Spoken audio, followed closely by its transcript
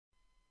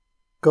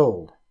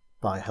Gold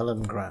by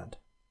Helen Grant.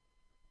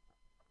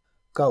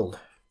 Gold,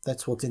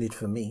 that's what's in it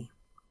for me.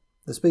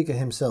 The speaker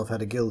himself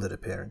had a gilded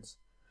appearance.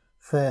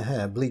 Fair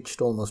hair bleached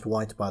almost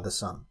white by the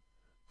sun,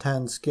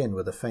 tanned skin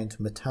with a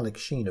faint metallic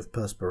sheen of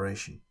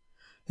perspiration.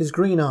 His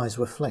green eyes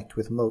were flecked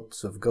with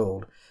motes of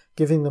gold,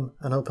 giving them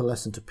an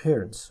opalescent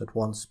appearance, at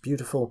once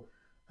beautiful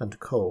and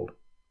cold.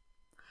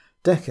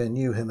 Decker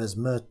knew him as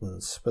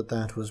Mertens, but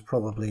that was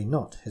probably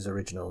not his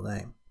original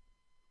name.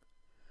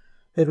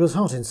 It was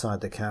hot inside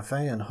the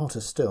cafe, and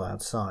hotter still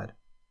outside.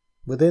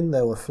 Within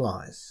there were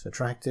flies,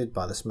 attracted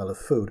by the smell of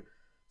food.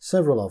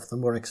 Several of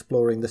them were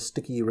exploring the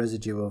sticky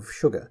residue of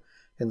sugar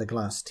in the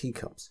glass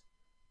teacups.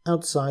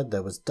 Outside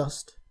there was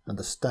dust and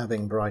the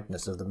stabbing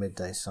brightness of the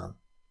midday sun.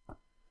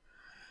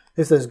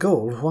 "If there's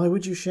gold, why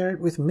would you share it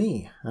with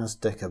me?"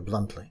 asked Decker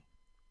bluntly.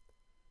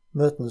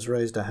 Mertens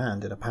raised a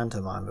hand in a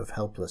pantomime of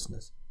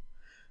helplessness.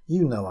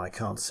 "You know I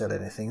can't sell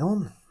anything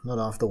on, not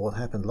after what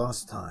happened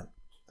last time.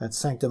 That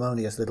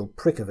sanctimonious little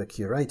prick of a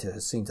curator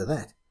has seen to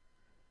that."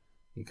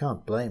 "You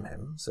can't blame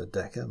him," said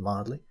Decker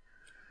mildly.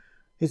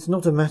 "It's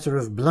not a matter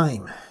of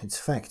blame. It's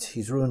fact.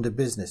 He's ruined a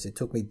business it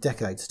took me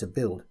decades to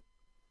build."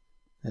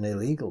 "An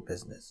illegal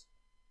business?"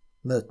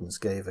 Mertens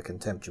gave a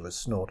contemptuous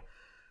snort.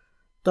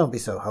 "Don't be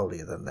so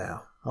holier than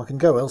thou. I can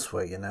go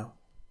elsewhere, you know."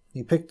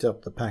 He picked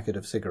up the packet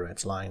of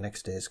cigarettes lying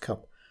next to his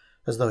cup,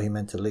 as though he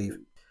meant to leave.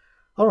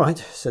 "All right,"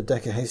 said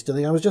Decker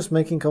hastily. "I was just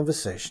making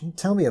conversation.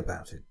 Tell me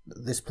about it.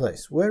 This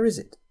place. Where is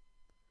it?"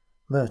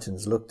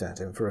 Mertens looked at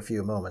him for a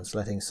few moments,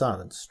 letting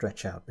silence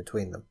stretch out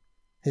between them.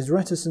 His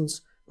reticence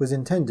was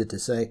intended to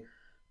say,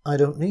 "I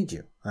don't need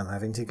you. I'm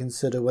having to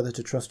consider whether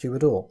to trust you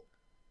at all."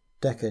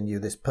 Decker knew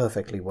this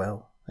perfectly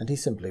well, and he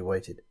simply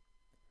waited.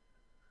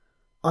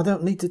 "I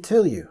don't need to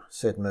tell you,"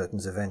 said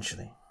Mertens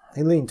eventually.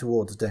 He leaned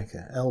towards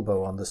Decker,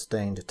 elbow on the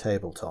stained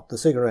tabletop, the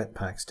cigarette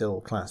pack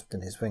still clasped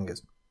in his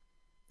fingers.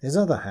 His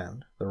other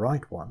hand, the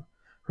right one,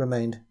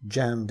 remained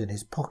jammed in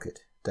his pocket,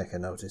 Decker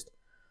noticed.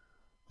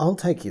 "I'll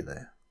take you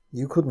there.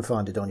 You couldn't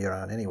find it on your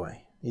own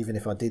anyway, even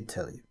if I did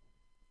tell you."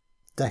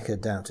 Decker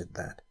doubted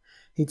that.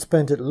 He'd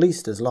spent at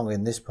least as long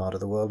in this part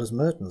of the world as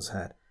Mertens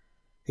had.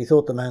 He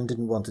thought the man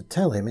didn't want to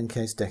tell him in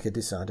case Decker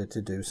decided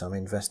to do some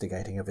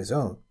investigating of his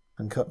own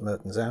and cut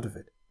Mertens out of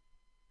it.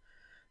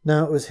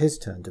 Now it was his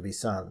turn to be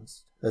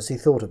silenced, as he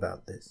thought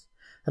about this,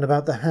 and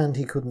about the hand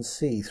he couldn't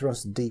see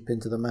thrust deep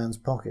into the man's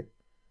pocket.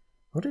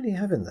 What did he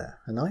have in there?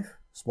 A knife?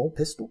 A small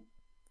pistol?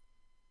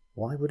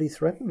 "Why would he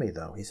threaten me,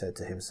 though?" he said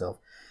to himself.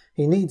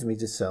 "He needs me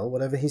to sell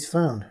whatever he's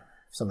found.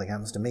 If something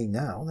happens to me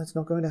now, that's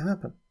not going to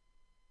happen."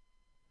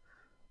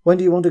 "When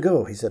do you want to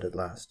go?" he said at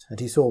last, and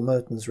he saw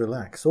Mertens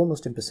relax,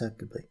 almost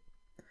imperceptibly.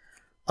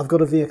 "I've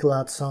got a vehicle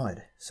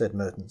outside," said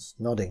Mertens,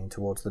 nodding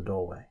towards the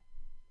doorway.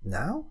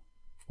 "Now?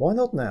 Why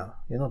not now?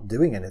 You're not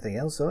doing anything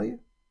else, are you?"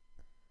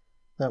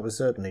 That was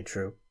certainly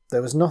true.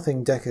 There was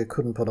nothing Decker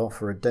couldn't put off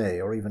for a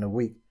day or even a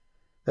week.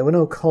 There were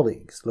no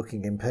colleagues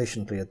looking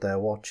impatiently at their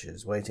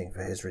watches, waiting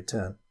for his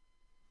return.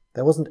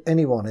 There wasn't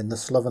anyone in the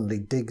slovenly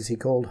digs he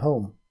called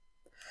home.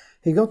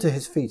 He got to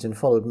his feet and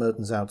followed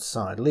Mertens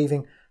outside,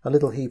 leaving a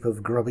little heap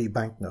of grubby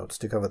banknotes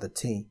to cover the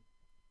tea.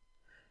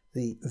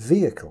 The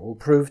vehicle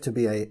proved to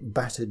be a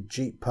battered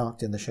jeep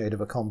parked in the shade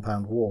of a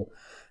compound wall,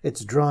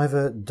 its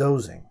driver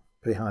dozing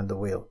behind the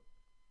wheel.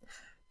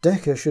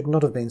 Decker should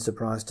not have been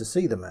surprised to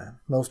see the man.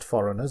 Most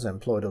foreigners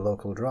employed a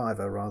local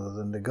driver rather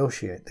than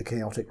negotiate the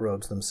chaotic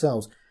roads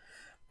themselves,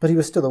 but he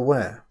was still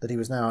aware that he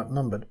was now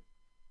outnumbered.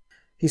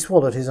 He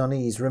swallowed his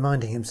unease,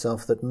 reminding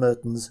himself that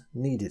Mertens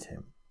needed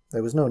him.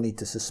 There was no need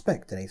to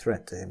suspect any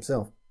threat to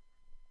himself.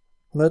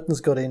 Mertens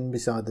got in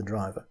beside the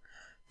driver.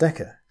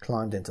 Decker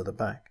climbed into the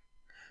back.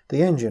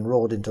 The engine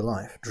roared into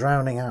life,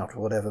 drowning out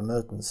whatever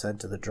Mertens said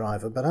to the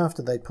driver, but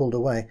after they'd pulled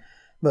away,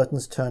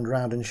 Mertens turned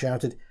round and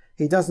shouted,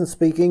 "He doesn't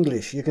speak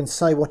English. You can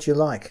say what you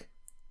like."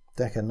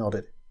 Decker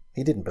nodded.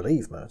 He didn't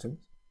believe Mertens.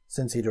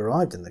 Since he'd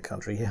arrived in the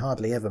country, he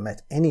hardly ever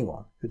met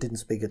anyone who didn't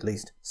speak at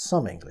least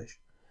some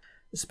English.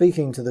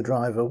 Speaking to the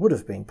driver would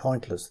have been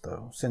pointless,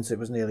 though, since it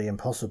was nearly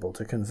impossible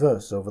to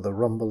converse over the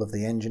rumble of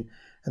the engine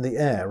and the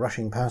air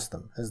rushing past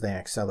them as they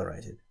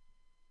accelerated.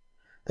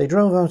 They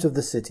drove out of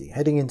the city,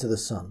 heading into the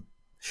sun.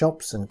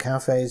 Shops and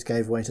cafes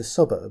gave way to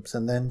suburbs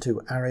and then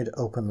to arid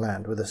open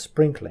land with a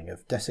sprinkling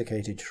of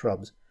desiccated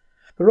shrubs.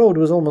 The road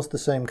was almost the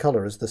same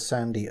colour as the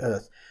sandy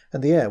earth,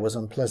 and the air was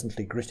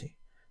unpleasantly gritty.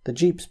 The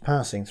jeeps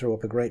passing threw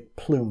up a great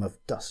plume of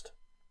dust.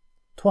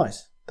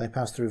 Twice they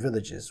passed through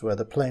villages where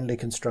the plainly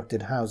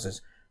constructed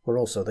houses were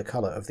also the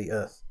colour of the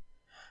earth.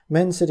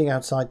 Men sitting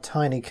outside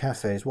tiny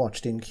cafes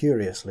watched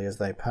incuriously as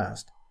they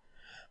passed.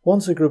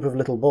 Once a group of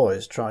little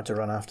boys tried to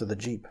run after the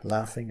jeep,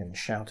 laughing and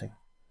shouting.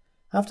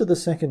 After the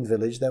second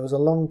village there was a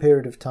long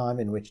period of time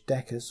in which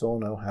Decker saw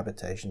no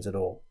habitations at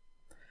all.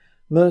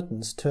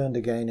 Mertens turned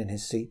again in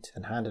his seat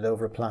and handed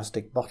over a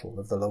plastic bottle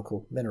of the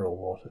local mineral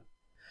water.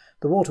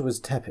 The water was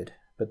tepid,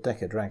 but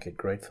Decker drank it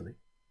gratefully.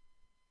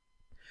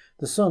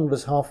 The sun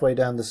was halfway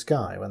down the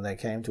sky when they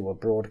came to a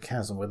broad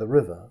chasm with a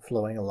river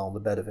flowing along the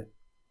bed of it.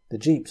 The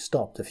jeep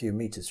stopped a few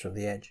meters from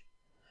the edge.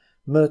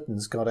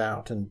 Mertens got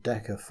out and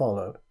Decker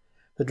followed.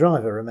 The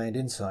driver remained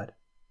inside.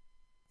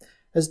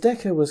 As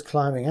Decker was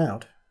climbing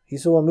out, he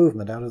saw a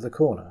movement out of the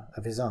corner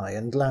of his eye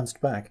and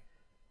glanced back.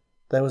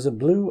 There was a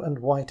blue and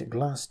white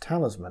glass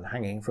talisman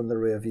hanging from the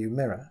rear-view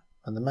mirror,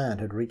 and the man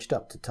had reached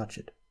up to touch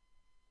it.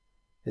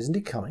 "Isn't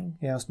he coming?"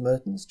 he asked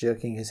Mertens,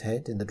 jerking his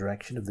head in the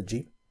direction of the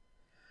jeep.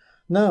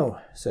 "No,"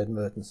 said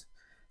Mertens.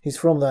 "He's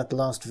from that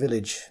last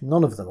village.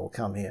 None of them will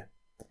come here."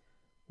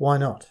 "Why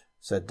not?"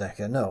 said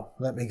Decker. "No,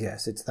 let me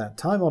guess. It's that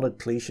time-honoured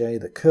cliché,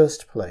 the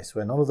cursed place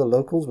where none of the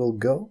locals will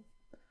go?"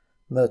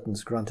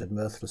 Mertens grunted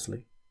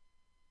mirthlessly.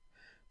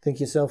 "Think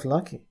yourself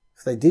lucky.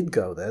 If they did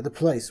go there, the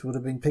place would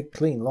have been picked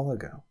clean long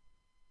ago."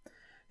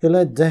 He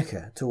led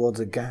Decker towards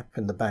a gap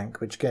in the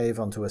bank which gave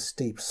onto a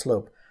steep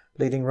slope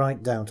leading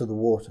right down to the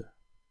water.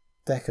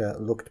 Decker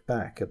looked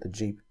back at the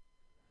jeep.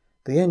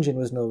 The engine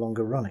was no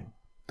longer running.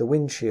 The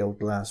windshield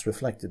glass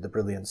reflected the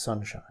brilliant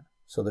sunshine,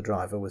 so the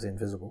driver was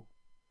invisible.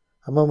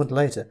 A moment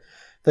later,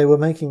 they were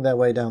making their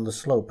way down the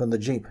slope, and the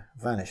jeep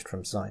vanished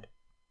from sight.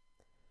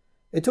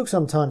 It took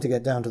some time to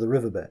get down to the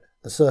riverbed.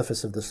 The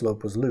surface of the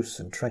slope was loose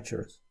and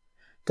treacherous.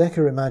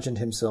 Decker imagined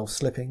himself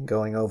slipping,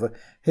 going over,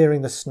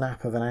 hearing the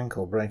snap of an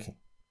ankle breaking.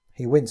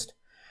 He winced.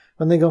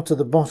 When they got to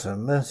the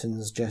bottom,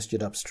 Mertens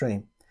gestured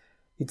upstream.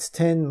 "It's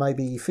 10,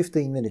 maybe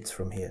 15 minutes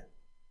from here."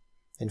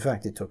 In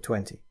fact, it took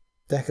 20.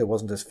 Decker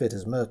wasn't as fit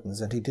as Mertens,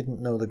 and he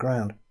didn't know the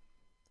ground.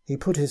 He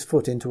put his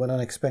foot into an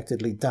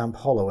unexpectedly damp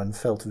hollow and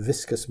felt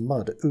viscous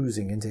mud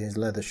oozing into his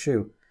leather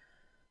shoe.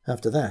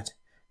 After that,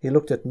 he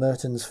looked at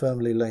Mertens'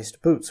 firmly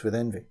laced boots with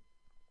envy.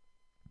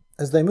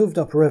 As they moved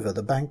upriver,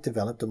 the bank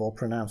developed a more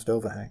pronounced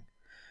overhang.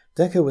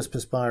 Decker was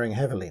perspiring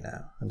heavily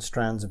now, and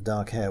strands of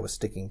dark hair were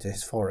sticking to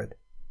his forehead.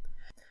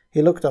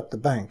 He looked up the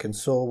bank and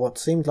saw what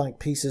seemed like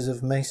pieces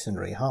of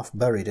masonry half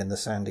buried in the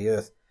sandy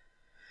earth.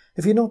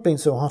 If he had not been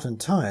so hot and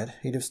tired,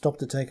 he'd have stopped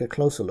to take a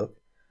closer look.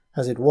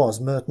 As it was,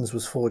 Mertens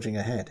was forging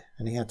ahead,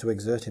 and he had to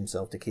exert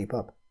himself to keep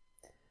up.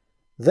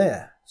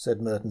 "There,"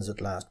 said Mertens at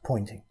last,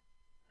 pointing.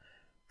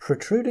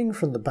 Protruding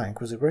from the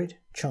bank was a great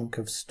chunk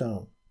of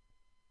stone.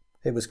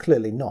 It was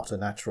clearly not a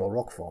natural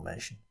rock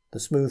formation. The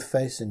smooth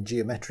face and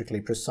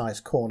geometrically precise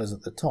corners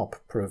at the top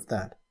proved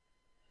that.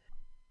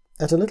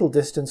 At a little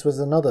distance was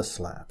another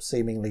slab,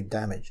 seemingly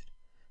damaged.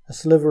 A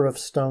sliver of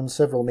stone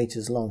several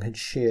meters long had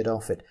sheared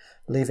off it,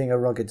 leaving a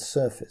rugged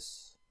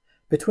surface.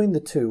 Between the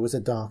two was a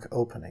dark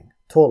opening,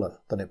 taller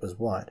than it was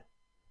wide.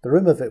 The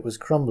rim of it was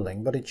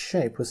crumbling, but its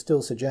shape was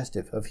still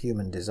suggestive of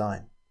human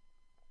design.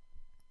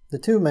 The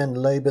two men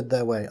laboured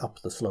their way up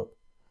the slope.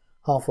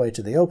 Halfway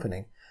to the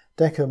opening,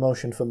 Decker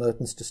motioned for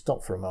Mertens to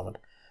stop for a moment.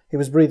 He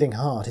was breathing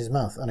hard, his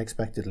mouth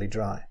unexpectedly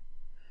dry.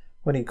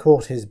 When he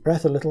caught his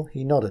breath a little,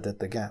 he nodded at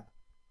the gap.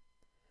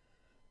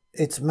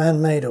 "It's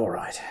man-made, all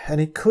right,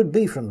 and it could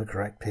be from the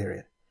correct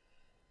period.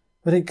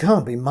 But it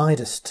can't be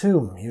Midas'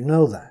 tomb, you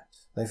know that.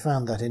 They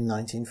found that in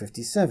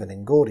 1957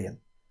 in Gordian."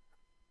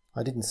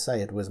 "I didn't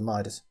say it was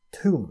Midas'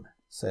 tomb,"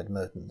 said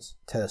Mertens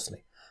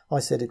tersely. "I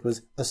said it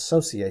was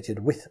associated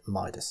with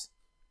Midas."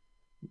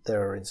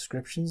 "There are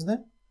inscriptions,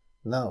 then?"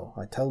 "No,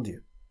 I told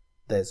you.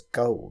 There's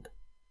gold."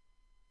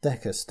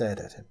 Decker stared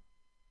at him.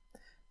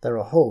 There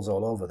are holes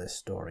all over this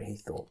story, he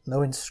thought.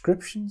 No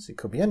inscriptions? It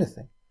could be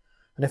anything.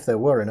 And if there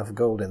were enough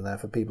gold in there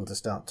for people to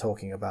start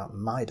talking about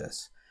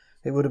Midas,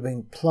 it would have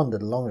been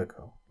plundered long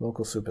ago,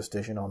 local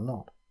superstition or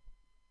not.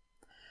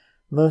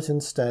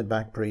 Mertens stared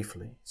back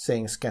briefly,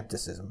 seeing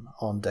skepticism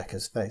on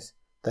Decker's face.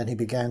 Then he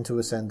began to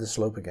ascend the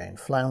slope again,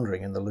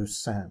 floundering in the loose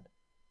sand.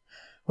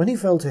 When he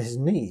fell to his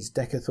knees,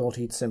 Decker thought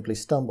he'd simply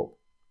stumbled.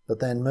 But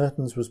then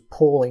Mertens was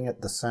pawing at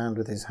the sand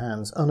with his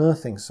hands,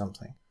 unearthing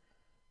something.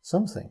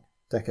 Something,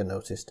 Decker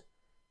noticed,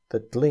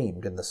 that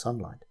gleamed in the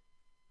sunlight.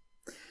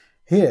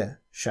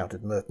 "Here!"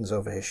 shouted Mertens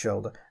over his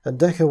shoulder, and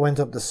Decker went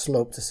up the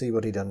slope to see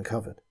what he'd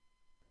uncovered.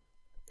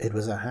 It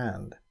was a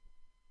hand.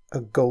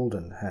 A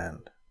golden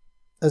hand.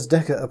 As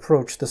Decker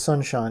approached, the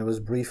sunshine was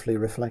briefly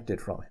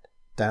reflected from it,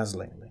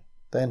 dazzlingly.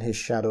 Then his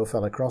shadow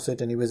fell across it,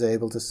 and he was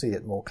able to see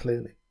it more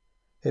clearly.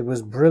 It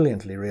was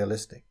brilliantly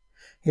realistic.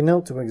 He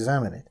knelt to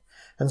examine it,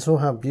 and saw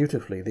how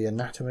beautifully the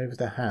anatomy of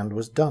the hand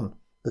was done.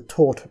 The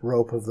taut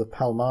rope of the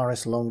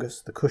palmaris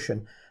longus, the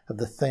cushion of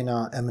the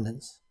thenar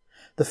eminence,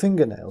 the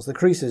fingernails, the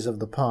creases of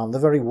the palm, the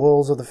very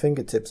walls of the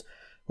fingertips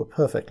were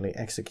perfectly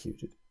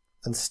executed.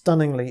 And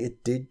stunningly,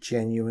 it did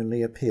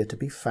genuinely appear to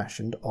be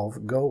fashioned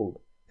of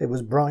gold. It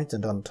was bright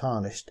and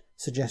untarnished,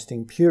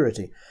 suggesting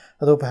purity,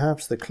 although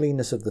perhaps the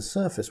cleanness of the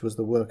surface was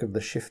the work of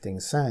the shifting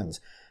sands.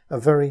 A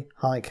very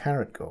high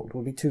carat gold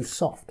would be too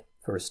soft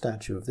for a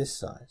statue of this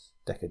size,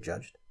 Decker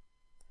judged.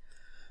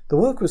 The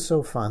work was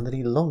so fine that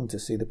he longed to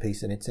see the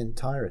piece in its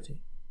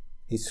entirety.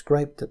 He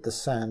scraped at the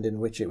sand in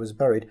which it was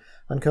buried,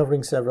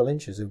 uncovering several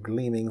inches of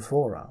gleaming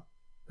forearm.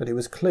 But it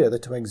was clear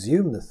that to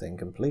exhume the thing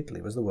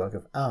completely was the work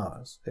of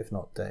hours, if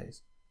not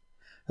days.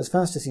 As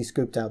fast as he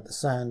scooped out the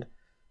sand,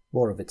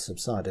 more of it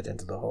subsided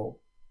into the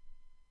hole.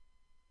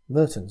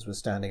 Mertens was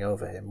standing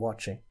over him,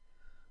 watching.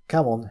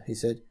 "Come on," he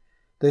said.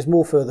 "There's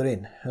more further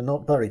in, and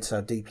not buried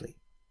so deeply."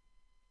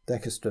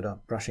 Decker stood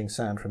up, brushing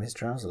sand from his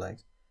trouser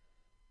legs.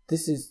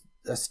 "This is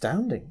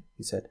astounding,"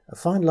 he said. "A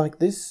find like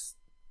this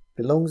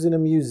Belongs in a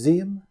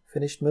museum,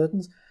 finished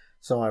Mertens,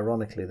 so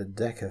ironically that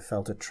Decker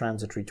felt a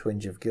transitory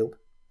twinge of guilt.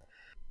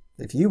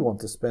 If you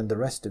want to spend the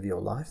rest of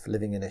your life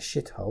living in a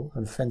shithole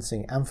and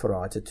fencing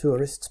amphorae to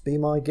tourists, be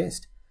my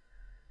guest.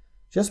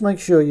 Just make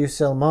sure you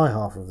sell my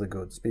half of the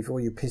goods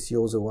before you piss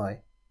yours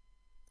away.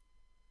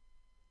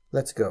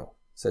 Let's go,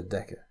 said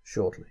Decker,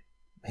 shortly.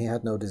 He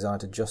had no desire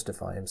to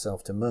justify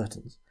himself to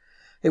Mertens.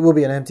 It would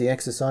be an empty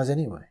exercise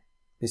anyway.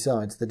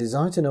 Besides, the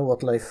desire to know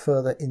what lay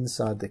further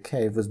inside the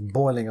cave was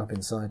boiling up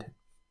inside him.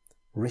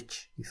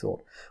 Rich, he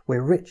thought.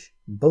 We're rich,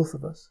 both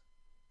of us.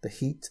 The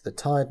heat, the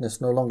tiredness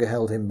no longer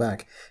held him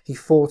back. He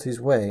fought his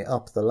way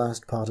up the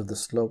last part of the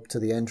slope to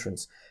the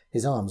entrance,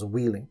 his arms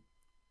wheeling,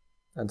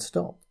 and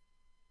stopped.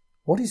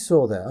 What he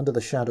saw there under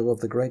the shadow of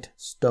the great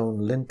stone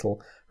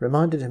lintel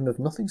reminded him of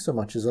nothing so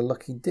much as a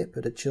lucky dip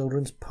at a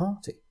children's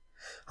party.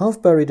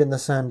 Half buried in the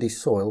sandy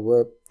soil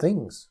were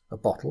things, a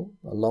bottle,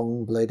 a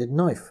long-bladed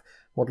knife,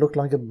 what looked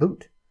like a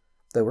boot.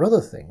 There were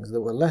other things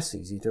that were less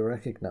easy to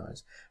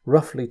recognize,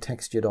 roughly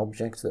textured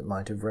objects that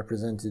might have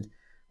represented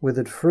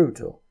withered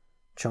fruit or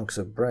chunks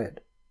of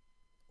bread.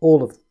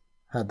 All of them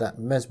had that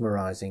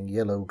mesmerizing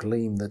yellow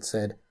gleam that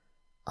said,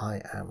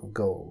 "I am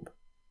gold."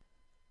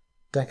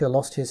 Decker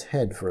lost his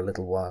head for a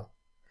little while.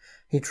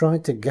 He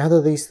tried to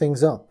gather these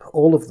things up,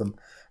 all of them,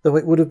 though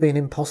it would have been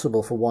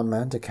impossible for one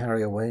man to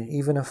carry away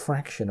even a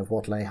fraction of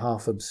what lay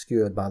half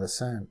obscured by the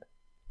sand.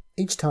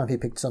 Each time he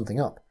picked something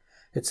up,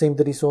 it seemed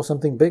that he saw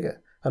something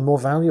bigger and more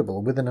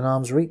valuable within an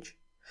arm's reach.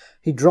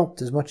 He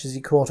dropped as much as he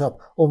caught up,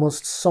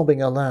 almost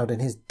sobbing aloud in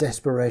his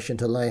desperation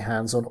to lay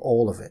hands on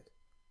all of it.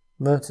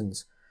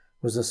 Mertens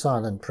was a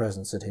silent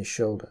presence at his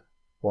shoulder,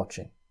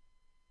 watching.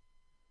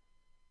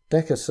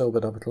 Decker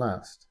sobered up at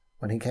last,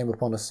 when he came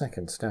upon a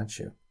second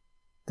statue.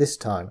 This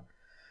time,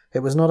 it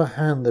was not a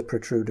hand that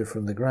protruded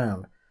from the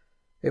ground.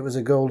 It was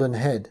a golden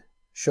head,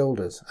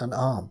 shoulders, and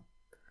arm.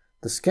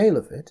 The scale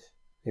of it,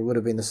 it would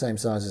have been the same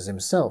size as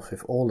himself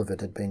if all of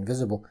it had been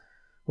visible,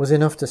 was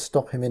enough to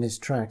stop him in his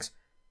tracks.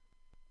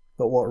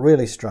 But what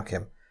really struck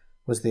him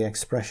was the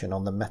expression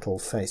on the metal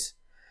face.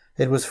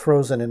 It was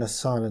frozen in a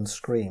silent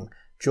scream,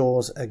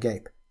 jaws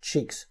agape,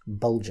 cheeks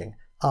bulging,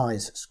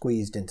 eyes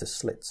squeezed into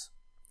slits.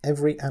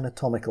 Every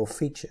anatomical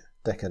feature,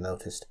 Decker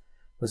noticed,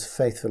 was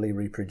faithfully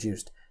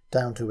reproduced,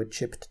 down to a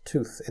chipped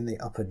tooth in the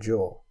upper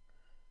jaw.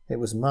 It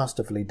was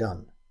masterfully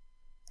done,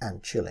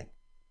 and chilling.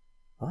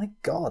 "My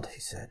God," he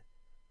said.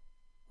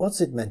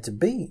 "What's it meant to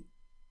be?"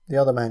 The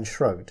other man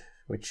shrugged,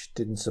 which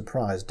didn't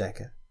surprise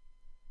Decker.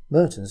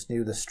 Mertens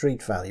knew the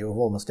street value of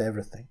almost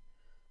everything,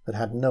 but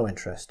had no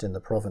interest in the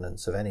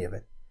provenance of any of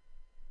it.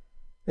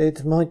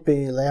 "It might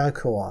be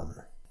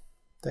Laocoon,"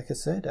 Decker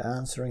said,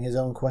 answering his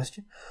own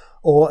question,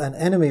 "or an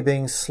enemy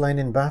being slain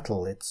in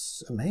battle.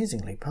 It's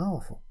amazingly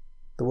powerful."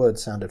 The word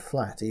sounded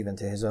flat, even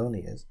to his own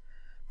ears.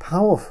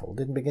 Powerful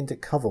didn't begin to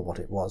cover what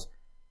it was.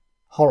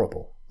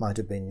 Horrible might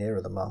have been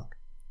nearer the mark.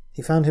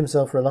 He found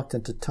himself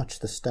reluctant to touch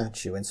the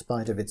statue in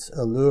spite of its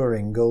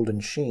alluring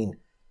golden sheen.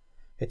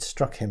 It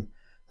struck him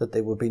that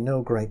there would be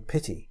no great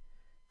pity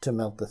to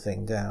melt the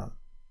thing down.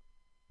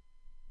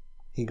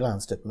 He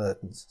glanced at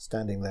Mertens,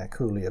 standing there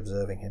coolly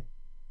observing him.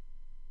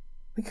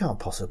 "We can't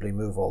possibly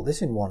move all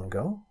this in one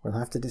go. We'll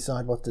have to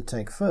decide what to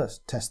take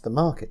first, test the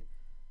market.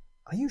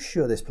 Are you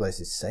sure this place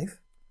is safe?"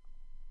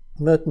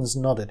 Mertens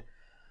nodded.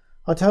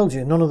 "I told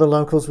you, none of the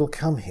locals will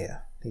come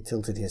here." He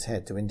tilted his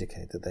head to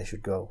indicate that they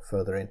should go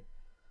further in.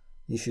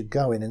 "You should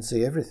go in and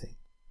see everything.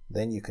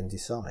 Then you can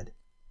decide."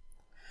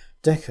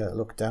 Decker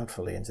looked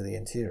doubtfully into the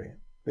interior.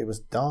 It was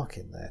dark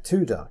in there,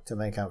 too dark to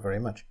make out very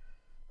much,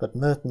 but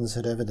Mertens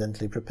had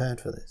evidently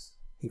prepared for this.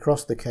 He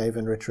crossed the cave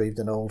and retrieved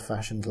an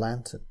old-fashioned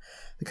lantern,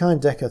 the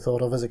kind Decker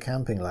thought of as a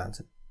camping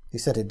lantern. He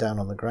set it down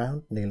on the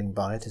ground, kneeling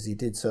by it as he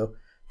did so,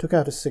 took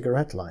out a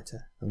cigarette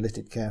lighter and lit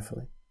it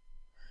carefully.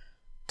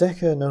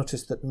 Decker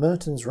noticed that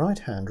Mertens' right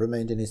hand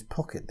remained in his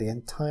pocket the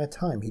entire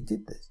time he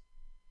did this.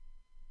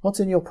 "What's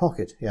in your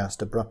pocket?" he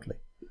asked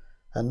abruptly,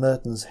 and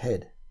Mertens'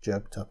 head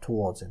jerked up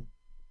towards him.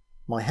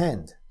 "My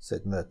hand,"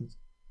 said Mertens.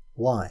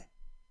 "Why?"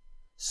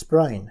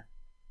 "Sprain."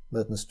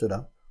 Mertens stood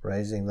up,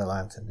 raising the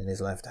lantern in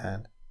his left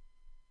hand.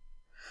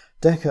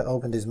 Decker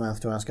opened his mouth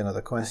to ask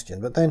another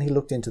question, but then he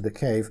looked into the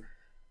cave,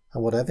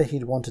 and whatever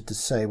he'd wanted to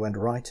say went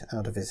right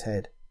out of his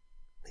head.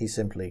 He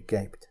simply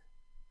gaped.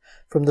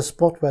 From the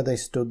spot where they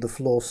stood, the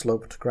floor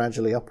sloped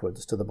gradually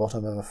upwards to the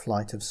bottom of a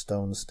flight of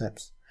stone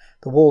steps.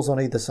 The walls on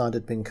either side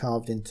had been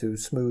carved into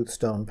smooth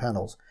stone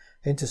panels,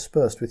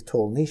 interspersed with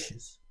tall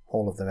niches,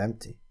 all of them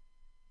empty.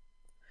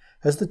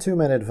 As the two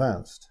men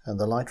advanced, and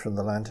the light from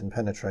the lantern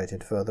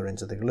penetrated further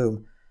into the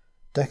gloom,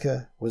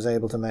 Decker was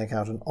able to make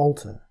out an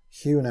altar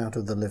hewn out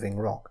of the living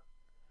rock.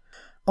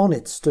 On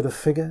it stood a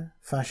figure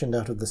fashioned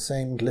out of the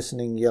same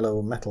glistening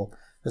yellow metal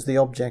as the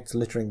objects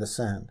littering the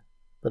sand,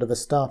 but of a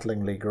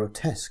startlingly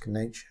grotesque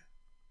nature.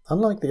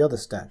 Unlike the other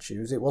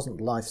statues, it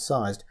wasn't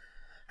life-sized.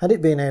 Had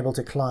it been able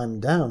to climb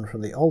down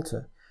from the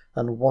altar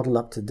and waddle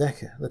up to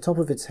Decker, the top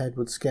of its head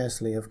would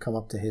scarcely have come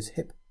up to his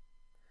hip.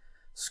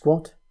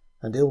 Squat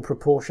and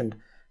ill-proportioned,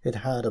 It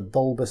had a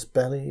bulbous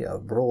belly, a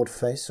broad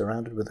face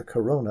surrounded with a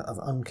corona of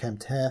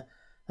unkempt hair,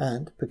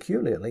 and,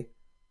 peculiarly,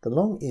 the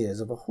long ears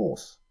of a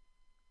horse.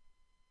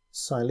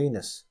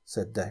 "Silenus,"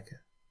 said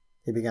Decker.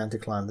 He began to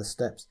climb the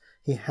steps.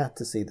 He had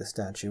to see the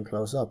statue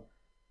close up.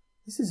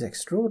 "This is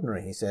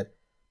extraordinary," he said.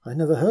 "I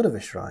never heard of a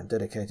shrine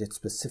dedicated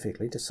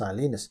specifically to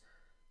Silenus,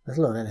 let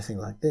alone anything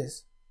like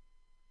this."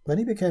 When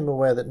he became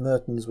aware that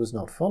Mertens was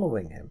not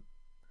following him,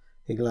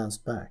 he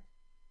glanced back.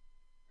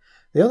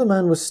 The other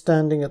man was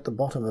standing at the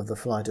bottom of the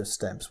flight of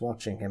steps,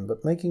 watching him,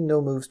 but making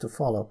no moves to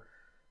follow.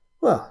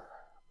 Well,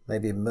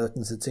 maybe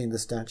Mertens had seen the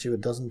statue a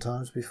dozen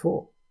times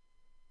before.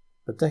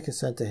 But Decker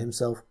said to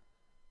himself,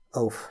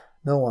 "Oaf,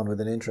 no one with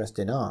an interest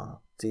in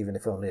art, even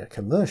if only a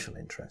commercial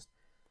interest,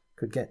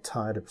 could get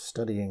tired of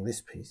studying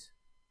this piece."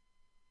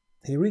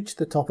 He reached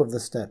the top of the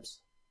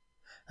steps,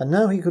 and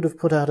now he could have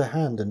put out a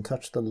hand and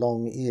touched the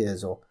long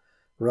ears or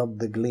rubbed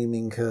the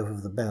gleaming curve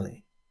of the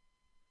belly.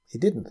 He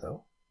didn't,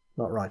 though,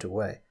 not right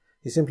away.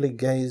 He simply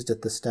gazed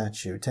at the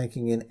statue,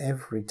 taking in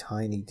every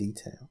tiny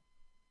detail.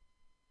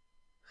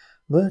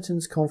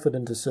 Merton's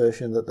confident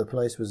assertion that the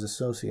place was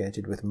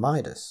associated with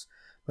Midas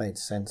made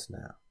sense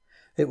now.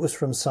 It was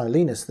from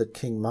Silenus that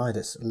King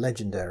Midas,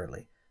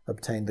 legendarily,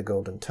 obtained the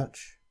golden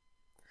touch.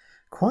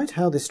 Quite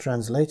how this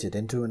translated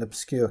into an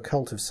obscure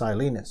cult of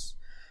Silenus,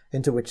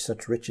 into which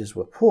such riches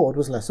were poured,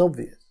 was less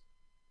obvious.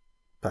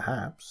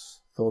 Perhaps,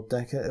 thought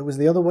Decker, it was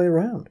the other way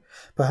round.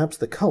 Perhaps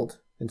the cult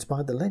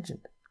inspired the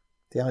legend.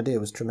 The idea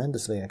was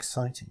tremendously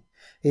exciting,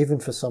 even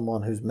for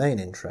someone whose main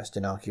interest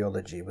in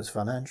archaeology was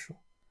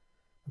financial.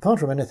 Apart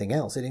from anything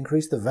else, it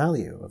increased the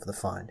value of the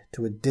find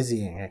to a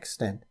dizzying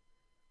extent.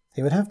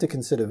 He would have to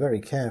consider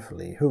very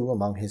carefully who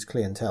among his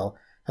clientele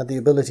had the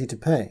ability to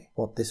pay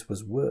what this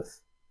was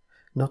worth,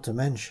 not to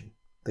mention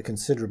the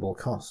considerable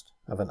cost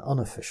of an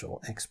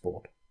unofficial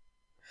export.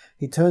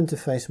 He turned to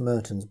face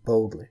Mertens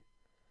boldly.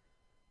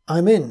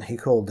 "I'm in," he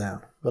called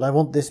down, "but I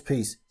want this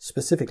piece,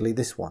 specifically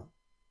this one."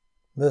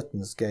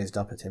 Mertens gazed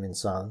up at him in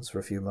silence for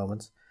a few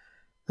moments.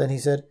 Then he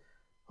said,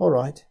 "All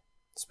right,"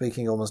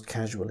 speaking almost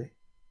casually.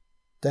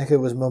 Decker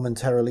was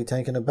momentarily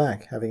taken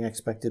aback, having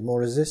expected more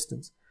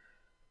resistance.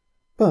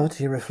 But,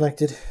 he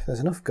reflected, there's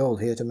enough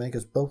gold here to make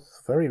us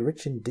both very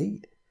rich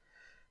indeed.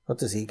 What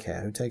does he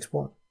care who takes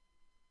what?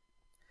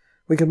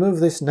 "We can move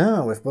this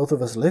now if both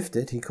of us lift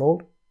it," he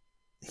called.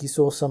 He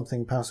saw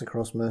something pass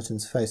across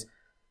Merton's face,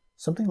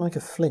 something like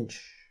a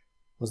flinch.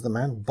 Was the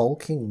man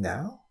balking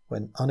now,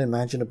 when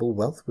unimaginable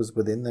wealth was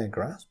within their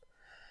grasp?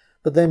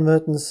 But then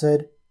Mertens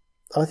said,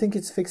 "I think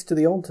it's fixed to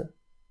the altar.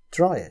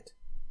 Try it."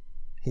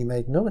 He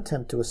made no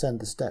attempt to ascend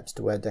the steps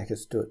to where Decker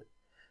stood.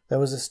 There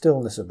was a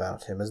stillness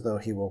about him, as though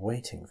he were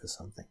waiting for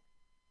something.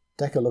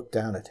 Decker looked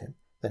down at him.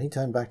 Then he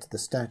turned back to the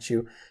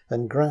statue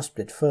and grasped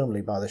it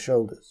firmly by the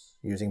shoulders,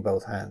 using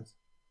both hands.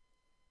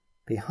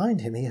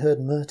 Behind him he heard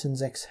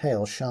Mertens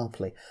exhale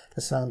sharply,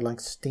 a sound like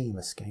steam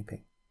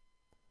escaping.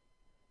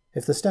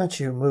 If the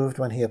statue moved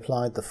when he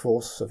applied the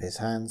force of his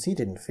hands, he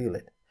didn't feel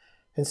it.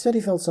 Instead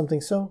he felt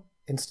something so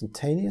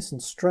instantaneous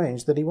and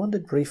strange that he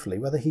wondered briefly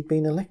whether he'd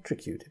been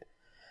electrocuted,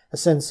 a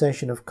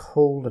sensation of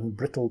cold and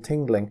brittle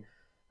tingling,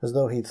 as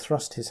though he'd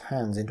thrust his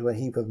hands into a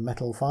heap of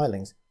metal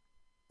filings.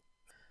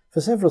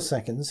 For several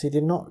seconds he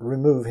did not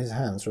remove his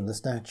hands from the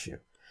statue.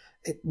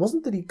 It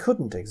wasn't that he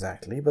couldn't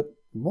exactly, but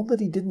more that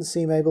he didn't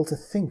seem able to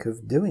think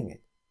of doing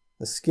it.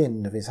 The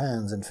skin of his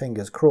hands and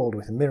fingers crawled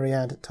with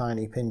myriad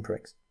tiny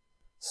pinpricks.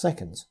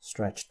 Seconds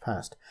stretched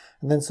past,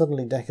 and then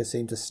suddenly Decker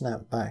seemed to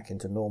snap back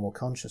into normal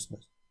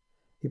consciousness.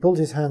 He pulled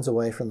his hands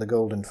away from the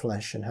golden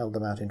flesh and held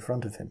them out in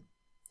front of him,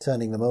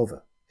 turning them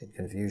over in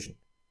confusion.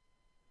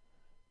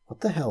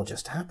 What the hell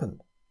just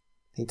happened?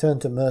 He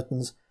turned to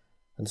Mertens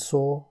and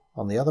saw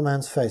on the other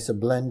man's face a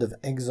blend of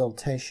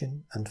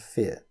exultation and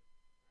fear.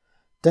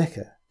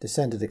 Decker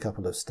descended a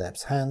couple of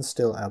steps, hands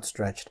still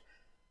outstretched,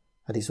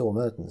 and he saw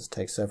Mertens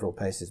take several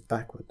paces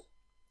backward.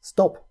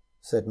 "Stop,"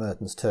 said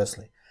Mertens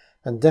tersely.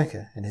 And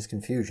Decker, in his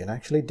confusion,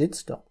 actually did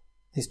stop.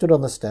 He stood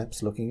on the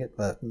steps, looking at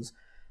Mertens,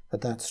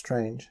 at that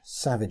strange,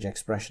 savage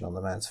expression on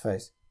the man's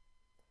face.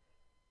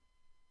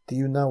 "Do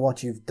you know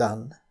what you've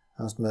done?"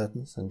 asked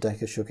Mertens, and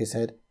Decker shook his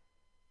head.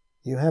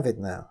 "You have it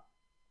now.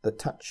 The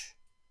touch.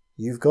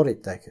 You've got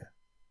it, Decker."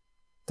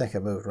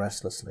 Decker moved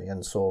restlessly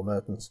and saw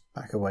Mertens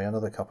back away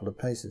another couple of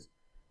paces.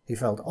 He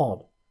felt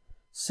odd.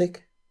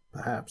 Sick?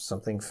 Perhaps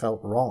something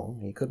felt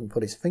wrong. He couldn't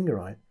put his finger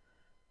on it.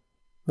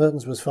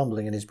 Mertens was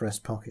fumbling in his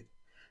breast pocket.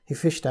 He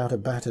fished out a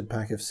battered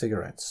pack of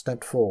cigarettes,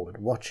 stepped forward,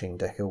 watching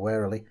Decker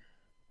warily,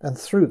 and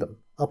threw them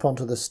up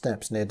onto the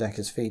steps near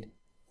Decker's feet.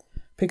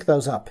 "Pick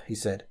those up," he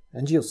said,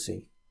 "and you'll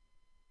see."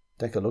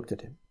 Decker looked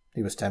at him.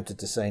 He was tempted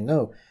to say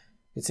no.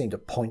 It seemed a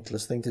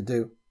pointless thing to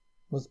do.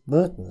 Was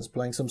Mertens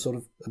playing some sort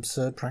of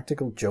absurd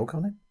practical joke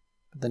on him?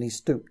 But then he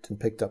stooped and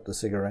picked up the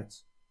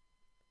cigarettes.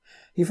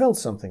 He felt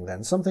something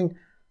then, something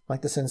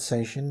like the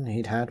sensation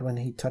he'd had when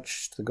he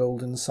touched the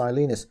golden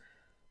Silenus,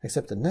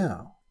 except that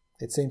now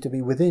it seemed to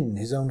be within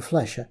his own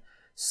flesh, a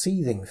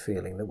seething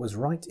feeling that was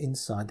right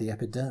inside the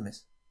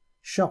epidermis.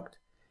 Shocked,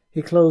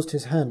 he closed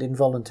his hand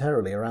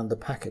involuntarily around the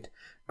packet,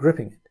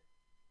 gripping it,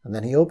 and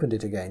then he opened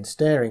it again,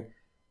 staring,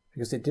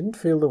 because it didn't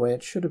feel the way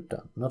it should have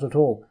done, not at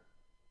all.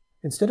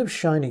 Instead of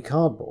shiny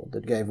cardboard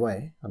that gave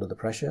way under the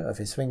pressure of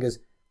his fingers,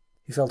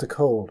 he felt a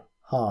cold,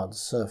 hard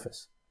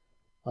surface,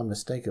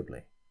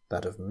 unmistakably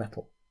that of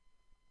metal.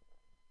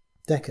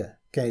 Decker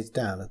gazed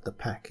down at the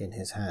pack in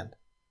his hand.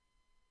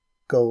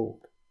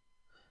 Gold.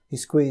 He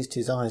squeezed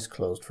his eyes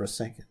closed for a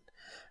second,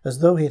 as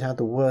though he'd had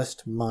the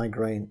worst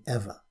migraine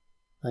ever,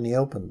 and he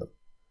opened them.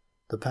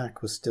 The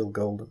pack was still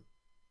golden.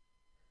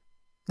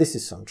 This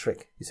is some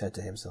trick, he said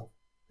to himself.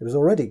 It was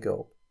already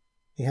gold.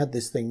 He had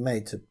this thing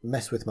made to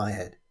mess with my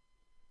head.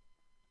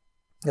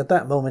 At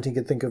that moment he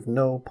could think of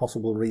no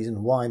possible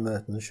reason why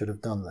Merton should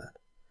have done that,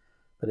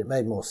 but it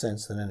made more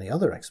sense than any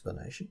other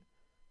explanation.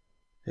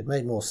 It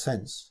made more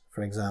sense,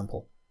 for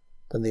example,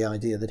 than the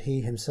idea that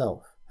he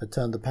himself had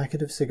turned the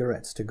packet of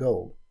cigarettes to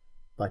gold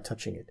by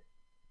touching it.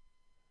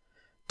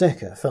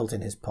 Decker felt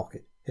in his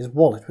pocket. His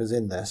wallet was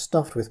in there,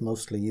 stuffed with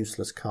mostly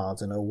useless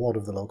cards and a wad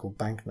of the local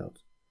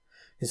banknotes.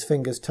 His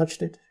fingers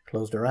touched it,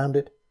 closed around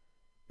it,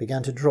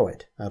 began to draw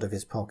it out of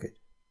his pocket.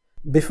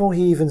 Before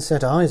he even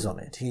set eyes on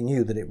it, he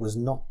knew that it was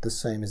not the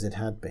same as it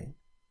had been.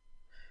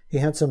 He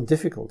had some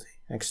difficulty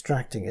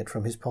extracting it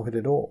from his pocket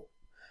at all.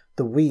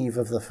 The weave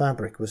of the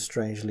fabric was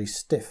strangely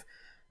stiff,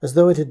 as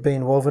though it had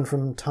been woven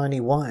from tiny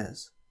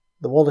wires.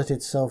 The wallet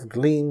itself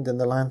gleamed in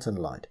the lantern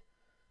light,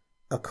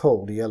 a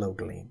cold yellow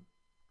gleam.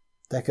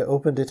 Decker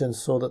opened it and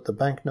saw that the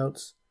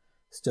banknotes,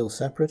 still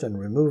separate and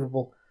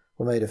removable,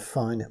 were made of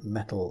fine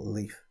metal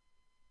leaf.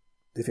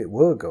 If it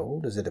were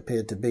gold, as it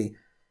appeared to be,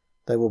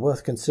 they were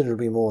worth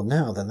considerably more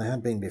now than they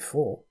had been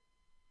before.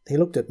 He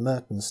looked at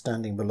Merton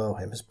standing below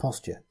him, his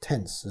posture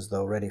tense as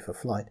though ready for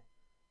flight.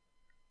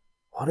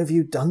 "What have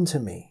you done to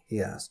me?"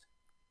 he asked.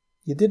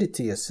 "You did it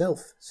to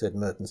yourself," said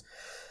Mertens.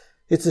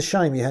 "It's a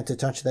shame you had to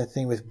touch that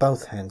thing with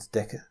both hands,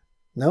 Decker.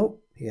 No,"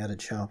 he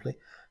added sharply,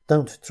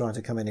 "don't try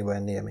to come anywhere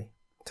near me.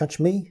 Touch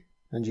me,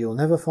 and you'll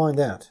never find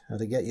out how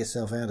to get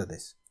yourself out of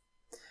this."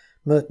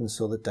 Mertens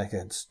saw that Decker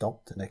had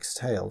stopped and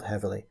exhaled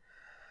heavily.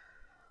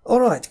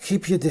 "All right,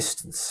 keep your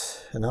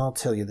distance, and I'll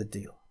tell you the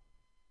deal.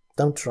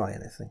 Don't try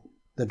anything.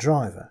 The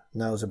driver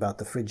knows about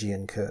the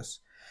Phrygian curse.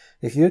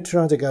 If you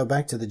try to go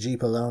back to the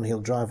jeep alone, he'll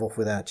drive off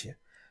without you.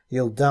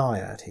 You'll die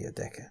out here,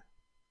 Decker."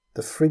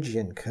 "The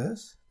Phrygian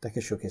curse?"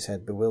 Decker shook his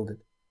head,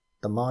 bewildered.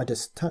 "The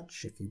Midas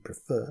touch, if you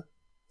prefer,"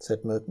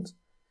 said Mertens.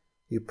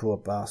 "You poor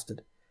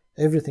bastard.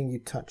 Everything you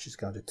touch is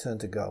going to turn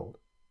to gold."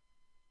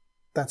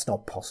 "That's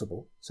not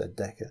possible," said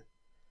Decker.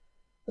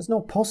 "It's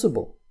not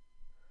possible."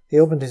 He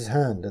opened his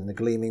hand and the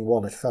gleaming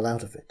wallet fell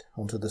out of it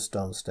onto the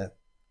stone step.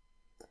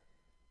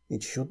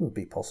 "It shouldn't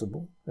be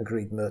possible,"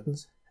 agreed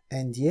Mertens.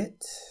 "And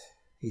yet—"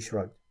 he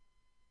shrugged.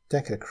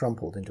 Decker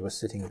crumpled into a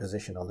sitting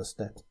position on the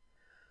steps.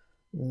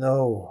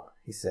 "No,"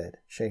 he said,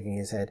 shaking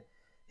his head.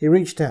 He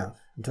reached out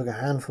and took a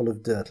handful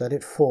of dirt, let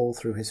it fall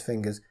through his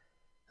fingers.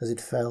 As it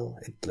fell,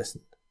 it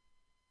glistened.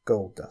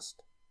 Gold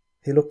dust.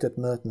 He looked at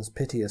Mertens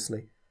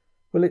piteously.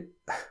 Will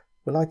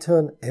I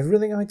turn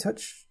everything I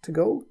touch to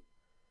gold?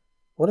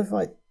 What if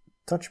I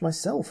touch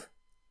myself?"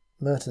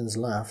 Mertens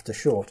laughed, a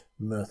short,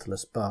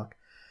 mirthless bark.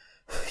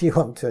 "You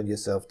won't turn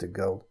yourself to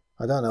gold.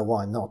 I don't know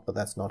why not, but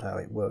that's not how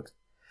it works.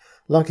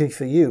 Lucky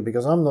for you,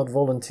 because I'm not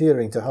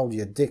volunteering to hold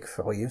your dick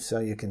for you so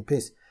you can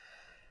piss.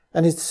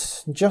 And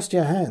it's just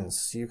your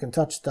hands. You can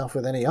touch stuff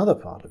with any other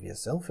part of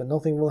yourself and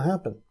nothing will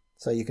happen,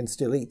 so you can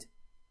still eat,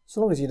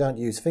 so long as you don't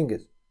use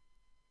fingers."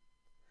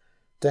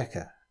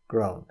 Decker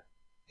groaned.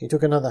 He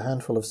took another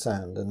handful of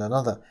sand and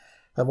another,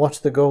 and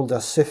watched the gold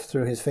dust sift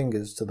through his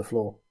fingers to the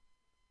floor.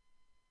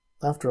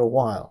 After a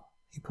while,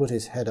 he put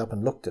his head up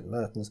and looked at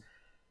Mertens.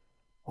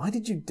 "Why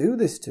did you do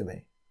this to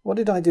me? What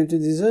did I do to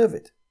deserve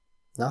it?"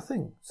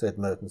 "Nothing," said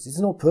Mertens. "It's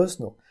not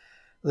personal.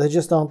 There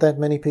just aren't that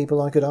many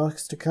people I could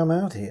ask to come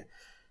out here.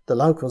 The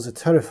locals are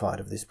terrified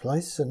of this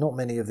place, and not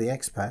many of the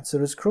expats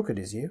are as crooked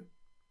as you."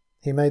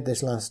 He made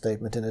this last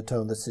statement in a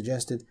tone that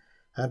suggested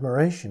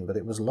admiration, but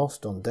it was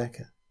lost on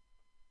Decker.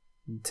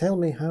 "Tell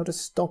me how to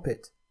stop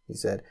it," he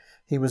said.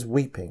 He was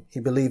weeping. He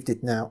believed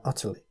it now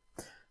utterly.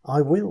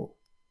 "I will,"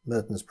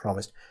 Mertens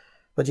promised,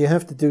 "but you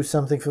have to do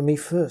something for me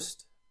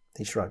first."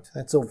 He shrugged.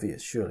 "That's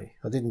obvious, surely.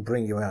 I didn't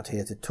bring you out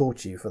here to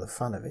torture you for the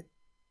fun of it."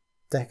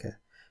 Decker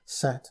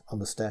sat on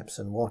the steps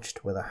and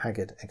watched with a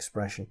haggard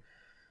expression.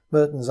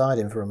 Mertens eyed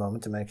him for a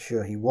moment to make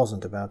sure he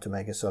wasn't about to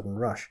make a sudden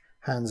rush,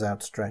 hands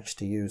outstretched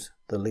to use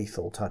the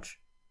lethal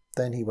touch.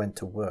 Then he went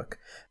to work.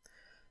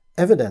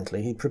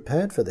 Evidently he'd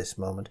prepared for this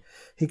moment.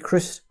 He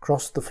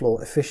crisscrossed the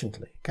floor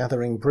efficiently,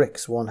 gathering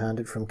bricks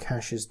one-handed from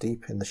caches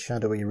deep in the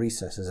shadowy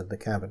recesses of the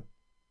cabin.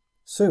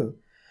 Soon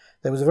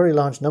there was a very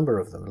large number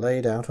of them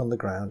laid out on the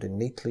ground in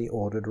neatly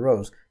ordered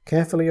rows,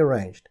 carefully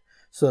arranged,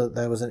 so that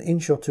there was an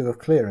inch or two of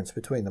clearance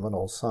between them on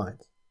all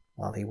sides.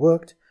 While he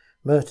worked,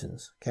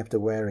 Mertens kept a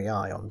wary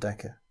eye on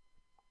Decker.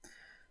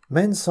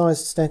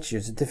 "Men-sized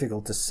statues are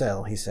difficult to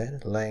sell," he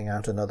said, laying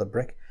out another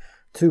brick.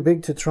 "Too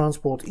big to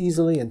transport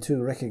easily and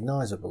too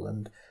recognizable,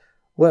 and,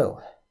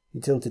 well," he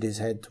tilted his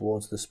head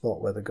towards the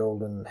spot where the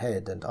golden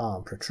head and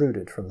arm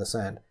protruded from the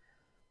sand.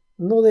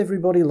 Not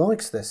everybody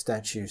likes their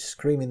statues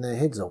screaming their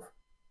heads off.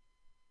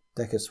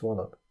 Decker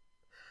swallowed.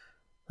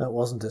 That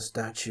wasn't a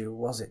statue,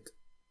 was it?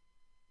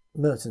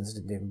 Mertens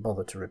didn't even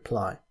bother to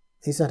reply.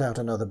 He set out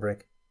another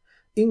brick.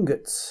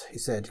 Ingots, he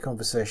said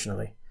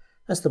conversationally.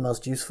 That's the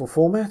most useful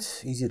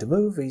format, easy to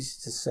move, easy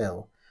to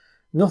sell.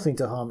 Nothing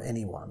to harm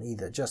anyone,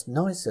 either, just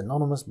nice,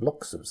 anonymous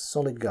blocks of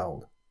solid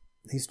gold.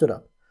 He stood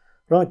up.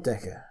 Right,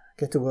 Decker,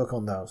 get to work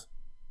on those.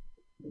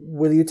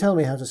 Will you tell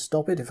me how to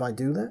stop it if I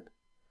do that?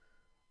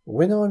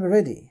 When I'm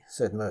ready,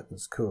 said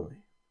Mertens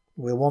coolly.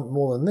 We'll want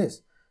more than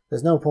this.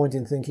 There's no point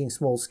in thinking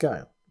small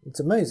scale. It's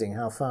amazing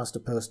how fast a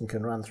person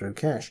can run through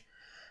cash.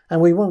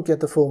 And we won't get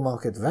the full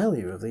market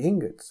value of the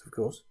ingots, of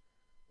course.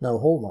 No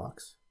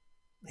hallmarks.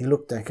 He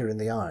looked Decker in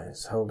the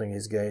eyes, holding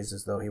his gaze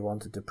as though he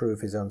wanted to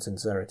prove his own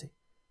sincerity.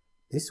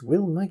 This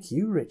will make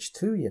you rich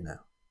too, you know.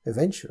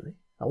 Eventually.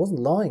 I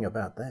wasn't lying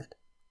about that.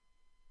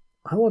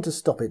 I want to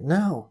stop it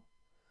now.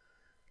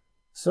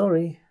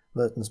 Sorry,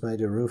 Mertens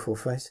made a rueful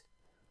face.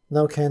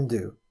 No can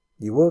do.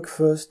 You work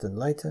first and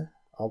later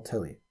I'll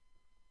tell you.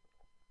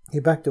 He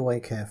backed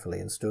away carefully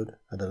and stood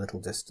at a little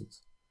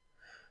distance.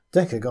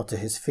 Decker got to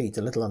his feet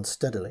a little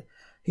unsteadily.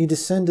 He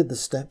descended the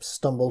steps,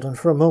 stumbled, and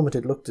for a moment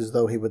it looked as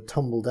though he would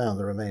tumble down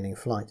the remaining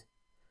flight.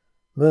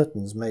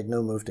 Mertens made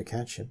no move to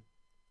catch him.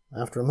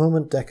 After a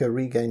moment Decker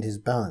regained his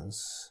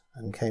balance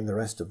and came the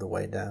rest of the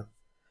way down.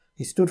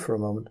 He stood for a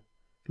moment,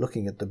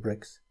 looking at the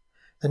bricks.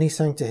 Then he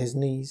sank to his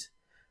knees,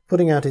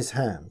 putting out his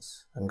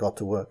hands, and got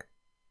to work.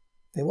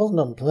 It wasn't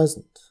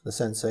unpleasant, the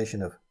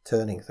sensation of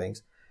turning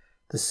things.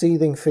 The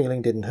seething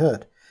feeling didn't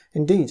hurt.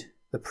 Indeed,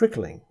 the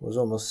prickling was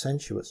almost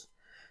sensuous.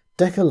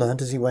 Decker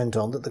learnt as he went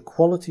on that the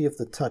quality of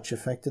the touch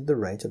affected the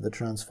rate of the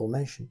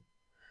transformation.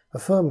 A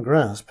firm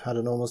grasp had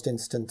an almost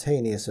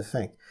instantaneous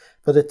effect,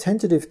 but a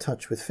tentative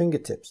touch with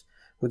fingertips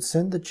would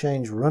send the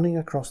change running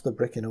across the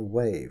brick in a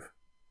wave.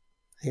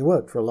 He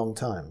worked for a long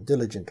time,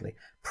 diligently,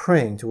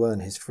 praying to earn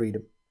his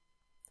freedom.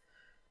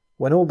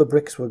 When all the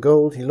bricks were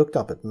gold, he looked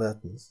up at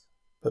Mertens,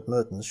 but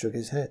Mertens shook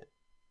his head.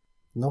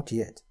 Not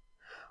yet.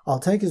 I'll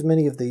take as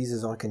many of these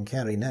as I can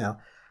carry now.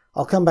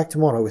 I'll come back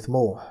tomorrow with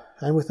more,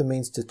 and with the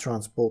means to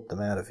transport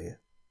them out of here.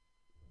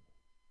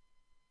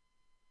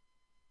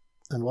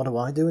 And what do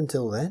I do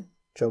until then?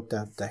 Choked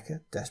out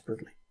Decker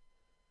desperately.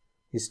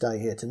 You stay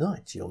here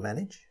tonight, you'll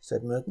manage,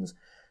 said Mertens.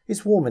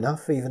 It's warm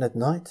enough, even at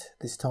night,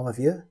 this time of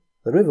year.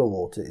 The river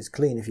water is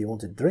clean if you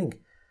want to drink,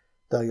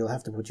 though you'll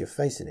have to put your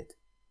face in it.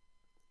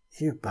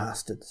 You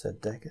bastard,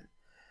 said Decker.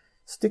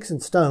 Sticks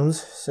and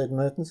stones, said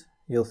Mertens.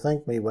 You'll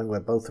thank me when we're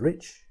both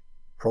rich.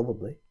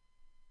 Probably.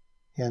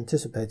 He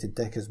anticipated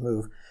Decker's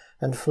move,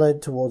 and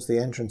fled towards the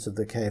entrance of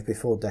the cave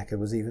before Decker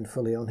was even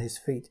fully on his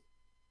feet.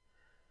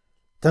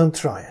 Don't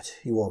try it,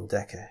 he warned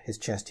Decker, his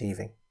chest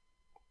heaving.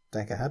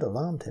 Decker had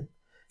alarmed him.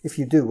 If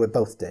you do, we're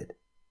both dead.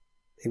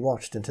 He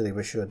watched until he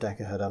was sure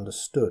Decker had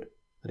understood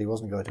that he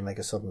wasn't going to make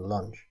a sudden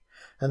lunge,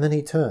 and then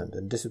he turned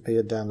and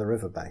disappeared down the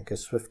river bank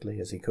as swiftly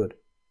as he could.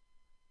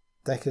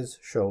 Decker's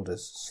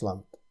shoulders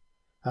slumped.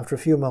 After a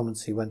few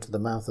moments he went to the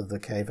mouth of the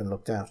cave and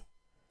looked out.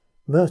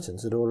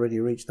 Mertens had already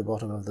reached the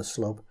bottom of the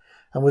slope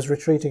and was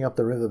retreating up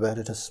the riverbed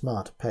at a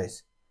smart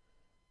pace.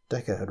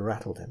 Decker had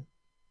rattled him.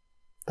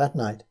 That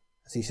night,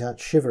 as he sat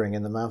shivering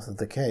in the mouth of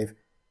the cave,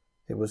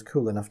 it was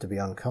cool enough to be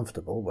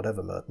uncomfortable,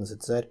 whatever Mertens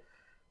had said,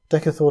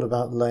 Decker thought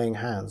about laying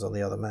hands on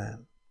the other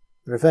man.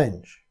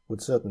 Revenge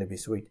would certainly be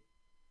sweet.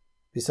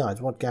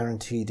 Besides, what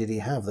guarantee did he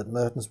have that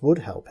Mertens would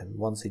help him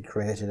once he'd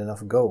created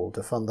enough gold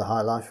to fund the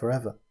high life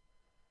forever?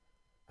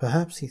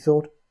 Perhaps, he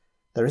thought,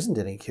 there isn't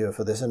any cure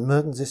for this, and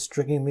Mertens is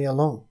stringing me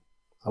along.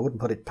 I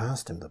wouldn't put it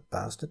past him, the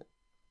bastard.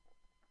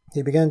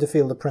 He began to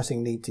feel the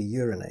pressing need to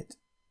urinate.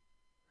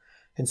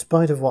 In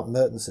spite of what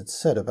Mertens had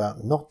said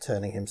about not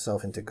turning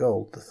himself into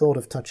gold, the thought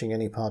of touching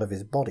any part of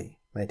his body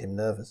made him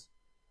nervous.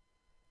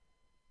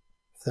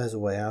 If there's a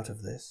way out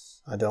of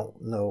this, I don't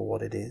know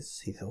what it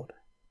is, he thought.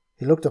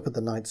 He looked up at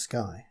the night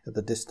sky, at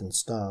the distant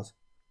stars.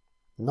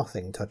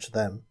 Nothing touched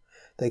them.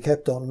 They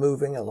kept on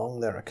moving along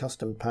their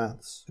accustomed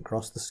paths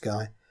across the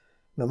sky,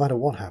 no matter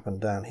what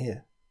happened down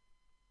here.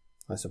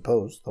 I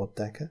suppose, thought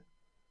Decker,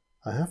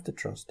 I have to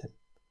trust him.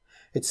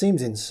 It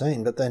seems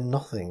insane, but then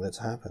nothing that's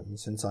happened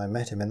since I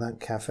met him in that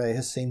cafe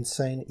has seemed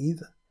sane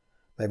either.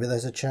 Maybe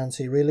there's a chance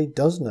he really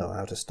does know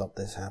how to stop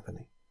this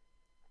happening.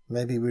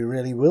 Maybe we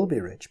really will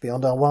be rich,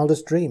 beyond our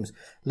wildest dreams,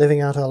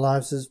 living out our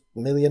lives as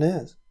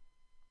millionaires.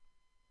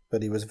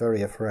 But he was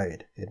very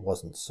afraid it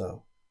wasn't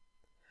so.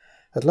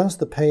 At last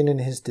the pain in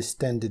his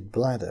distended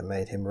bladder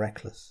made him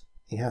reckless.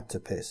 He had to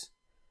piss.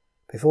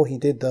 Before he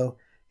did, though,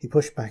 he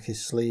pushed back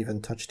his sleeve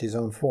and touched his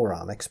own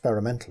forearm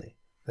experimentally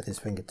with his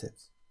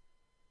fingertips.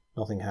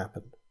 Nothing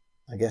happened.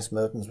 I guess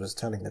Mertens was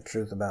telling the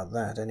truth about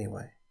that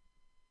anyway.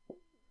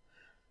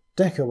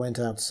 Decker went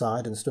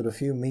outside and stood a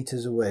few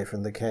meters away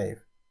from the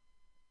cave.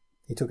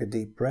 He took a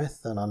deep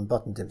breath and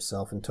unbuttoned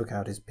himself and took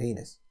out his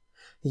penis.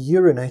 He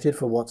urinated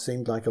for what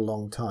seemed like a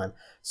long time,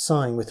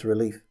 sighing with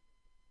relief.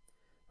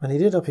 When he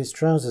did up his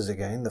trousers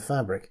again, the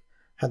fabric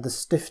had the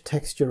stiff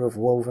texture of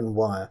woven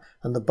wire,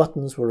 and the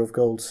buttons were of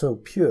gold so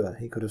pure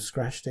he could have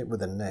scratched it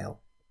with a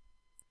nail.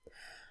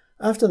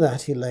 After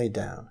that he lay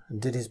down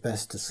and did his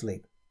best to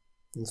sleep.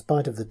 In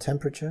spite of the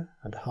temperature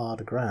and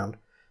hard ground,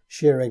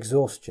 sheer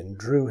exhaustion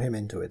drew him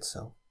into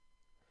itself.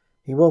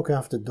 He woke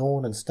after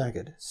dawn and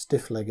staggered,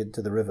 stiff-legged,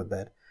 to the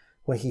riverbed,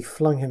 where he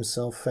flung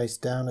himself face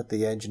down at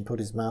the edge and put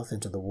his mouth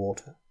into the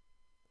water.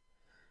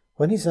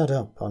 When he sat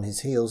up on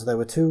his heels, there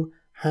were 2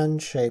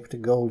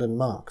 hand-shaped golden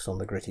marks on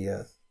the gritty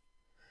earth.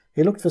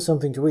 He looked for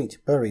something to eat,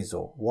 berries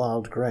or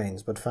wild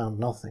grains, but found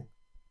nothing.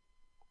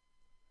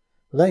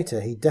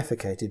 Later he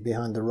defecated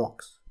behind the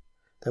rocks.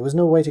 There was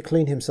no way to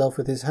clean himself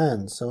with his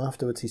hands, so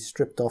afterwards he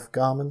stripped off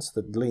garments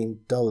that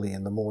gleamed dully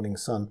in the morning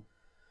sun,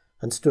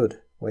 and stood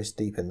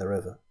waist-deep in the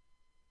river.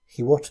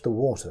 He watched the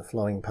water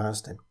flowing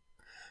past him.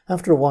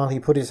 After a while he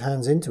put his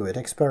hands into it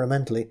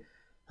experimentally,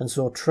 and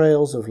saw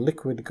trails of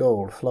liquid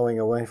gold flowing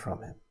away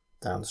from him,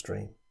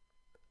 downstream.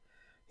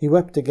 He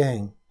wept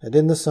again, and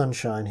in the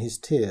sunshine his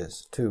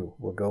tears, too,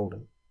 were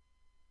golden.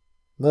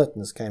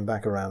 Mertens came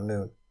back around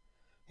noon.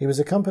 He was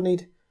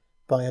accompanied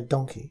by a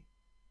donkey.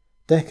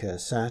 Decker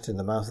sat in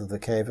the mouth of the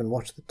cave and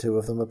watched the 2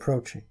 of them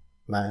approaching,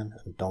 man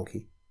and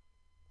donkey.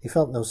 He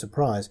felt no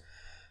surprise.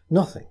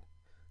 Nothing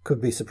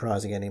could be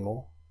surprising any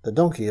more. The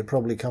donkey had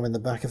probably come in the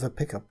back of a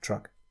pickup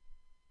truck.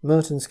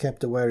 Mertens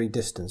kept a wary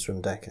distance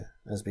from Decker,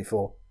 as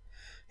before.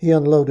 He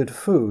unloaded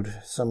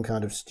food, some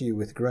kind of stew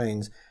with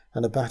grains,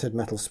 and a battered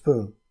metal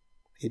spoon.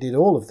 He did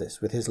all of this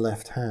with his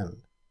left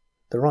hand.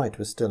 The right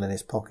was still in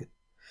his pocket.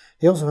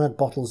 He also had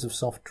bottles of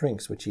soft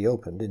drinks, which he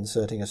opened,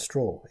 inserting a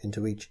straw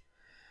into each.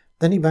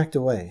 Then he backed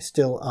away,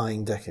 still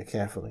eyeing Decker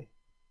carefully.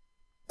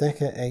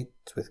 Decker ate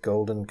with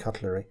golden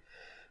cutlery.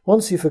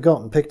 Once he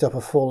forgot and picked up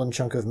a fallen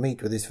chunk of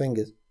meat with his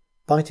fingers.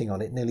 Biting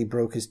on it nearly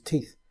broke his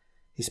teeth.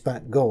 He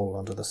spat gold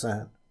onto the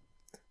sand.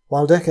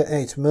 While Decker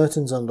ate,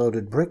 Mertens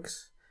unloaded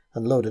bricks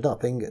and loaded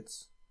up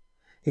ingots.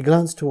 He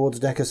glanced towards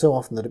Decker so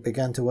often that it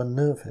began to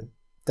unnerve him.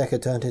 Decker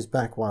turned his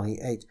back while he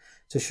ate,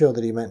 to show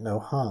that he meant no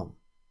harm.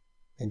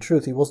 In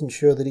truth, he wasn't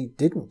sure that he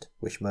didn't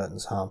wish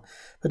Mertens harm,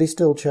 but he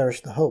still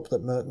cherished the hope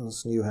that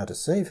Mertens knew how to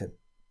save him.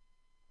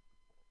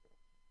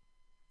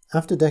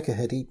 After Decker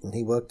had eaten,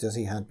 he worked as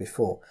he had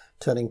before,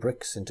 turning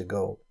bricks into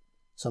gold.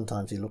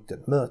 Sometimes he looked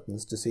at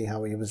Mertens to see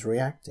how he was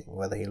reacting,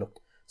 whether he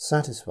looked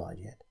satisfied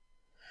yet.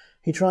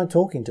 He tried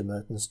talking to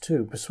Mertens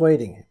too,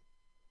 persuading him.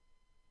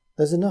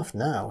 "There's enough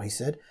now," he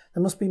said.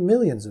 "There must be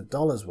millions of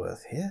dollars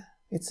worth here.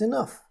 It's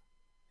enough."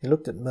 He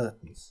looked at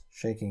Mertens,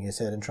 shaking his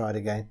head, and tried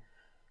again.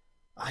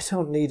 "I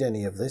don't need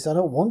any of this. I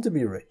don't want to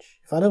be rich.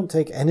 If I don't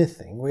take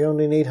anything, we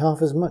only need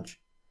half as much."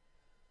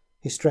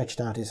 He stretched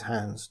out his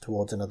hands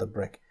towards another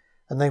brick,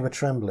 and they were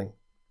trembling.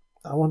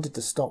 "I wanted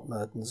to stop,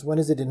 Mertens. When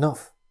is it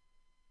enough?"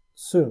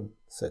 "Soon,"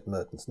 said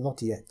Mertens.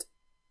 "Not yet."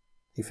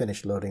 He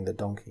finished loading the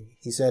donkey.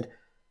 He said,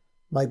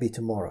 "Maybe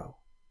tomorrow."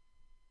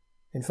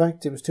 In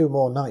fact, it was 2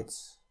 more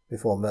nights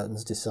before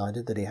Mertens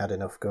decided that he had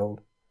enough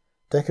gold.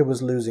 Decker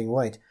was losing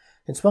weight,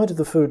 in spite of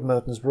the food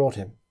Mertens brought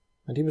him,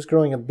 and he was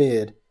growing a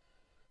beard.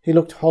 He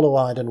looked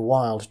hollow-eyed and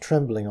wild,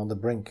 trembling on the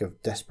brink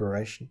of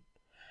desperation.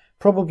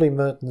 Probably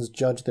Mertens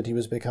judged that he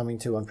was becoming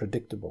too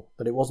unpredictable,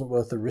 that it wasn't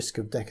worth the risk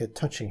of Decker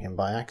touching him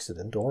by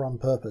accident or on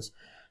purpose,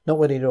 not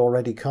when he'd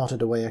already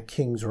carted away a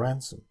king's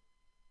ransom.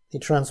 He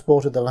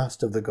transported the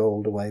last of the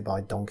gold away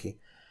by donkey,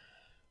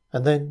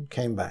 and then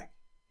came back.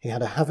 He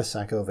had a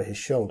haversack over his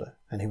shoulder,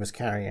 and he was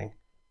carrying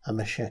a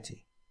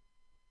machete.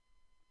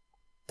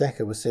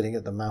 Decker was sitting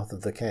at the mouth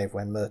of the cave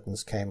when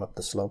Mertens came up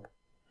the slope.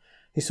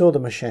 He saw the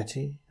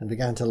machete and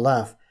began to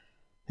laugh.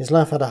 His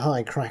laugh had a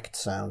high, cracked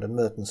sound, and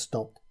Mertens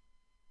stopped.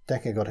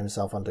 Decker got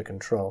himself under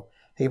control.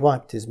 He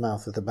wiped his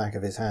mouth with the back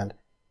of his hand.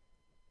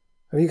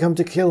 "Have you come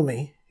to kill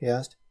me?" he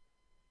asked.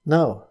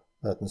 "No,"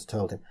 Mertens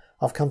told him.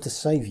 "I've come to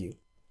save you."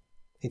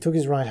 He took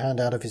his right hand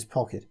out of his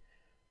pocket.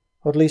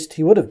 Or at least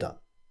he would have done,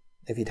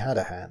 if he'd had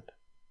a hand.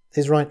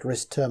 His right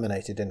wrist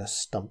terminated in a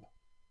stump.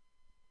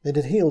 It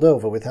had healed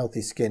over with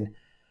healthy skin,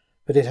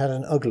 but it had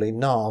an ugly,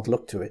 gnarled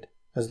look to it,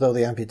 as though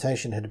the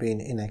amputation had been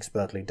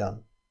inexpertly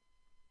done.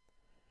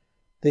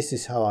 "This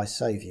is how I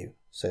save you,"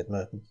 said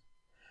Mertens.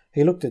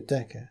 He looked at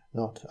Decker,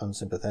 not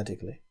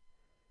unsympathetically.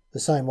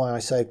 "The same way I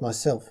saved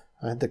myself.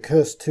 I had the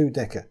curse too,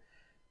 Decker.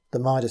 The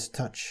Midas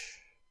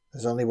touch.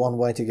 There's only one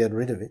way to get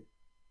rid of it."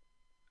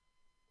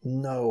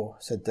 "No,"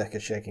 said Decker,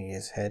 shaking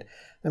his head.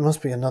 "There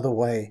must be another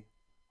way."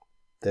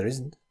 "There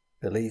isn't,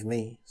 believe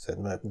me," said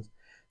Mertens.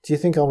 "Do you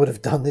think I would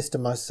have done this to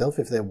myself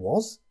if there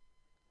was?"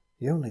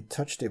 "You only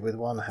touched it with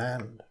one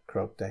hand,"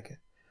 croaked Decker.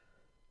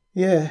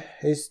 "Yeah,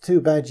 it's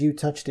too bad you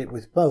touched it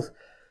with both.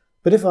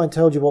 But if I'd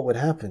told you what would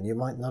happen, you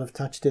might not have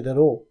touched it at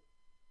all.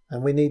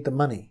 And we need the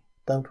money,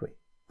 don't we?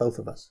 Both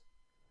of us."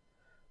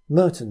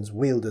 Mertens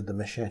wielded the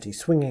machete,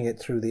 swinging it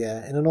through the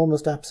air in an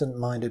almost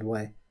absent-minded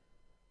way.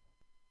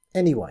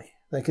 "Anyway,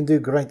 they can do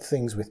great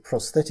things with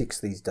prosthetics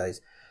these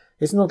days.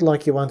 It's not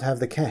like you won't have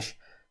the cash.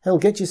 Hell,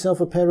 get yourself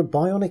a pair of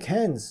bionic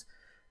hands.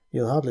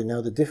 You'll hardly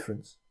know the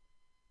difference."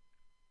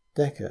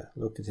 Decker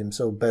looked at him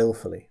so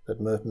balefully that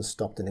Mertens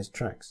stopped in his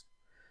tracks.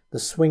 The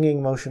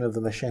swinging motion of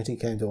the machete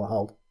came to a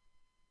halt.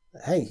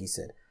 "Hey," he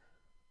said,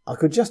 "I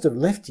could just have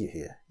left you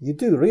here. You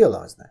do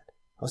realize that?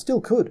 I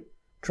still could.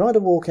 Try to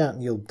walk out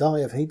and you'll die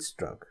of heat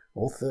stroke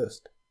or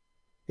thirst.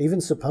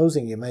 Even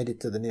supposing you made it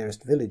to the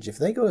nearest village, if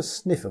they got a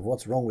sniff of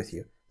what's wrong with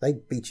you,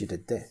 they'd beat you to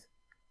death.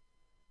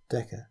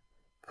 Decker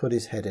put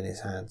his head in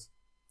his hands.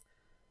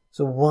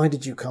 So why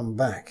did you come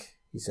back?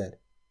 He said.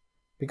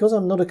 Because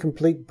I'm not a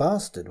complete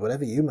bastard,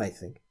 whatever you may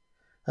think.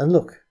 And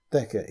look,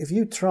 Decker, if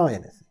you try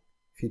anything,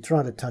 if you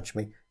try to touch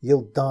me,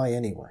 you'll die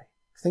anyway.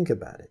 Think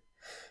about it.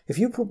 If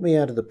you put me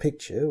out of the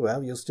picture,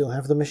 well, you'll still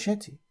have the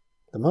machete.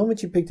 The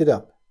moment you picked it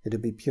up,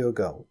 it'd be pure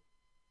gold.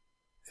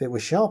 If it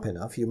was sharp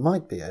enough, you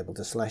might be able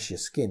to slash your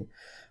skin,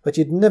 but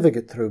you'd never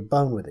get through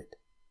bone with it.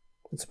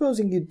 And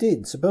supposing you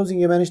did, supposing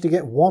you managed to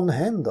get one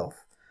hand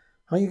off,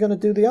 how are you going to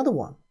do the other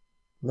one?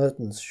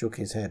 Mertens shook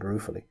his head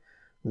ruefully.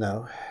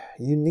 No,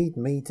 you need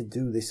me to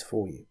do this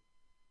for you.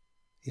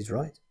 He's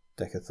right,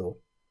 Decker thought.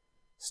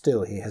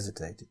 Still he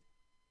hesitated.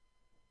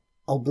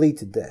 I'll bleed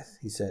to death,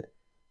 he said.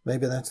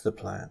 Maybe that's the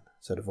plan,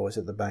 said a voice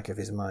at the back of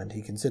his mind.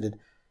 He considered,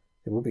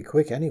 it would be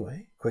quick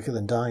anyway, quicker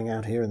than dying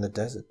out here in the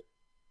desert.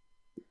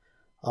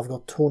 I've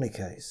got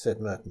tourniquets, said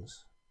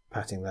Mertens,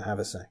 patting the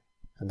haversack,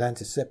 and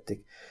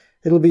antiseptic.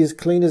 It'll be as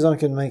clean as I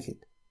can make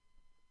it.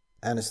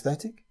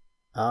 Anesthetic?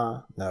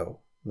 Ah, no,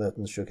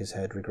 Mertens shook his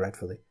head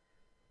regretfully.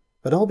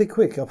 But I'll be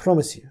quick, I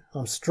promise you.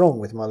 I'm strong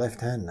with my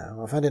left hand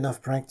now. I've had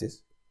enough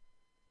practice.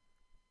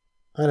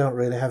 I don't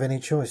really have any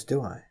choice,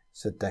 do I?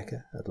 Said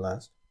Decker at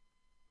last.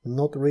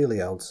 Not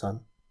really, old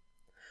son.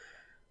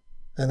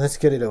 Then let's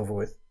get it over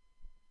with.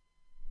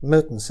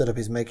 Mertens set up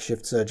his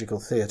makeshift surgical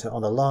theatre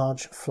on a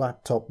large,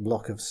 flat-topped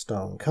block of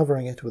stone,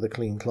 covering it with a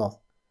clean cloth.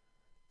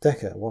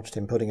 Decker watched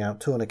him putting out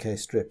tourniquet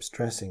strips,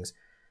 dressings,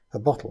 a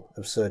bottle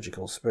of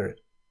surgical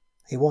spirit.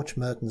 He watched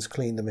Mertens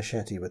clean the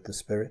machete with the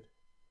spirit.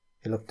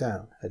 He looked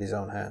down at his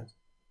own hands.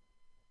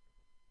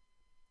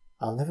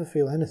 I'll never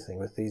feel anything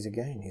with these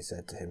again, he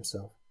said to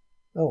himself.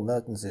 Oh,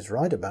 Mertens is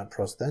right about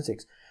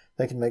prosthetics.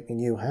 They can make me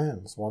new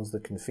hands, ones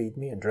that can feed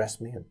me and dress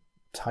me and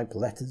type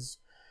letters.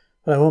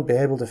 But I won't be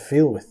able to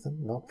feel with them,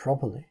 not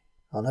properly.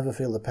 I'll never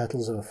feel the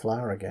petals of a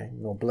flower again,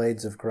 nor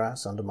blades of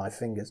grass under my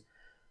fingers.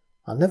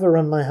 I'll never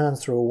run my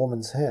hands through a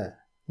woman's hair,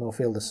 nor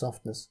feel the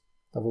softness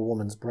of a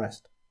woman's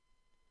breast.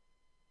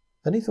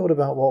 Then he thought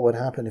about what would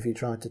happen if he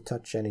tried to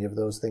touch any of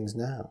those things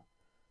now,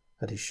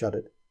 and he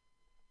shuddered.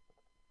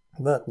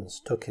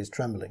 Mertens took his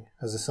trembling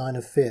as a sign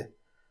of fear.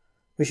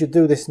 We should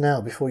do this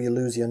now before you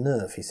lose your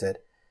nerve, he said.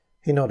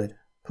 He nodded.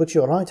 Put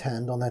your right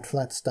hand on that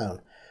flat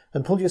stone,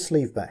 and pull your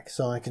sleeve back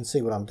so I can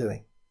see what I'm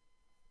doing.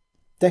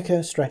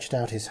 Decker stretched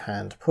out his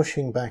hand,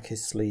 pushing back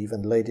his sleeve,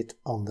 and laid it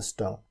on the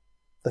stone.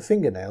 The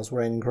fingernails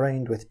were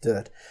ingrained with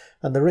dirt,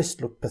 and the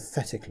wrist looked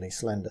pathetically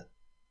slender.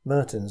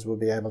 Mertens would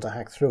be able to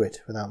hack through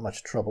it without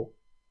much trouble.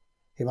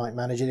 He might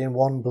manage it in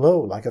one blow,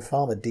 like a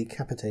farmer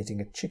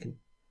decapitating a chicken.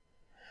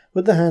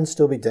 Would the hand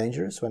still be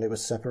dangerous when it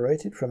was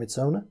separated from its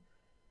owner?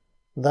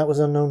 That was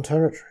unknown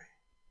territory.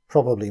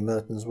 Probably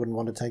Mertens wouldn't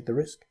want to take the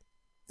risk.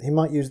 He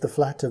might use the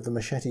flat of the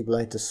machete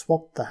blade to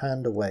swat the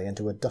hand away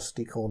into a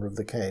dusty corner of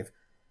the cave,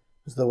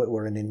 as though it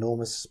were an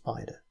enormous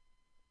spider.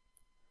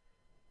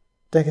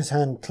 Decker's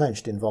hand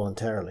clenched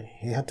involuntarily.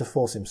 He had to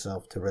force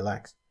himself to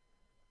relax.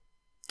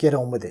 Get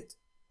on with it,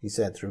 he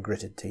said through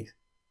gritted teeth.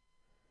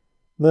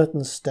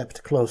 Mertens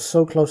stepped close,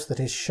 so close that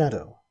his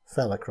shadow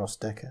fell across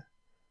Decker,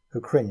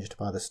 who cringed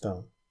by the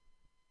stone.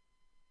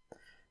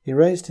 He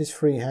raised his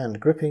free hand,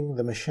 gripping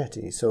the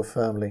machete so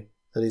firmly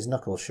that his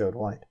knuckles showed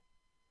white.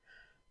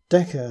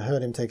 Decker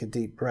heard him take a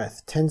deep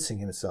breath, tensing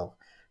himself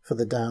for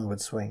the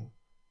downward swing.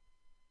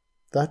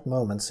 That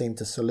moment seemed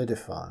to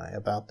solidify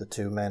about the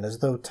two men, as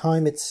though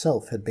time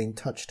itself had been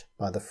touched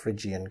by the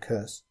Phrygian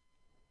curse.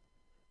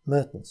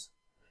 Mertens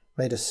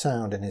made a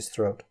sound in his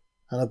throat,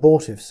 an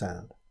abortive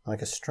sound,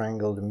 like a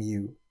strangled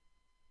mew.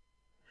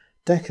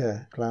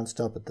 Decker glanced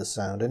up at the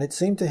sound, and it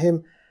seemed to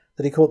him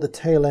that he caught the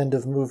tail end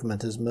of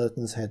movement as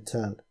Mertens' head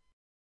turned.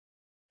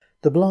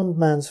 The blond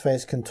man's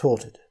face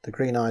contorted, the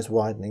green eyes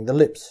widening, the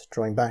lips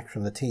drawing back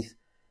from the teeth.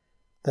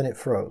 Then it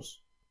froze.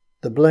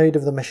 The blade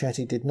of the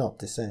machete did not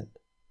descend.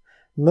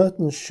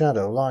 Mertens'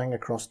 shadow lying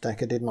across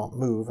Decker did not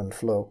move and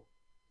flow.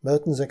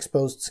 Mertens'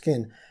 exposed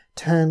skin,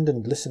 tanned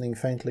and glistening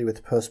faintly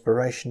with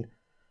perspiration,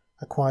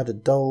 acquired a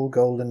dull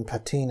golden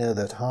patina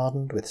that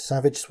hardened with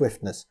savage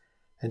swiftness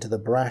into the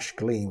brash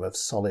gleam of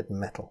solid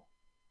metal.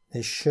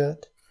 His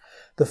shirt,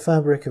 the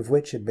fabric of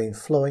which had been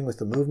flowing with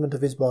the movement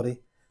of his body,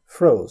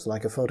 froze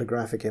like a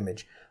photographic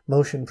image,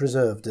 motion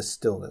preserved as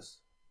stillness.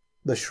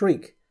 The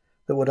shriek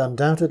that would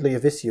undoubtedly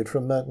have issued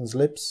from Mertens'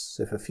 lips,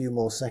 if a few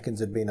more seconds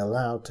had been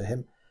allowed to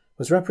him,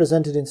 was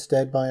represented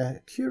instead by a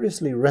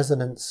curiously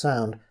resonant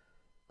sound,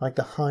 like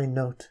the high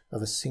note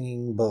of a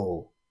singing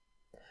bowl.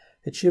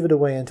 It shivered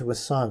away into a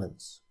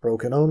silence,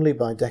 broken only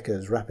by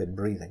Decker's rapid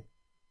breathing.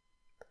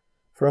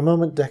 For a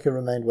moment Decker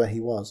remained where he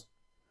was,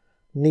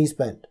 knees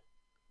bent,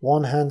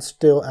 one hand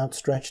still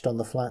outstretched on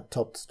the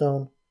flat-topped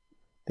stone,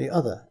 the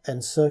other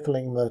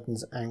encircling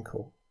Mertens'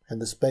 ankle, in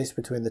the space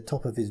between the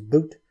top of his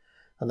boot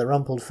and the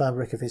rumpled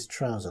fabric of his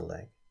trouser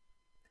leg.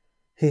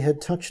 He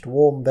had touched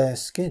warm bare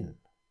skin.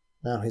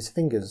 Now his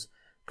fingers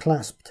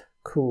clasped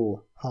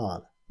cool,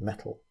 hard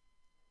metal.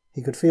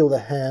 He could feel the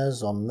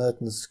hairs on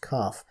Merton's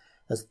calf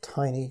as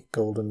tiny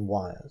golden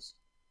wires.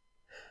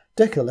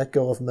 Decker let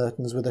go of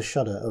Merton's with a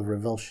shudder of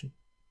revulsion.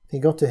 He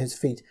got to his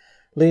feet,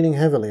 leaning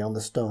heavily on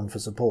the stone for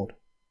support.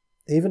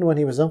 Even when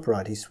he was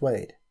upright, he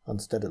swayed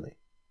unsteadily.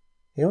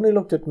 He only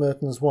looked at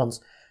Merton's once,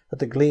 at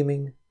the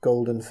gleaming,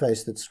 golden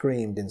face that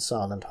screamed in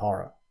silent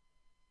horror.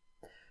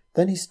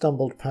 Then he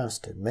stumbled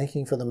past him,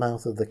 making for the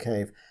mouth of the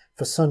cave,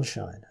 for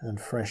sunshine and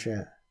fresh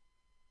air.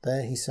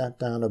 There he sat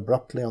down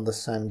abruptly on the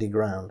sandy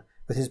ground,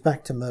 with his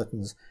back to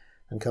Merton's,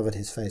 and covered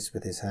his face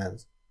with his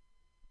hands.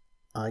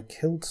 "I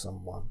killed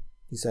someone,"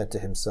 he said to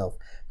himself,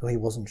 though he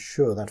wasn't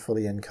sure that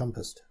fully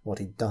encompassed what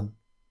he'd done.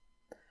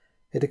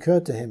 It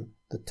occurred to him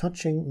that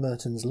touching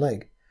Merton's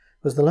leg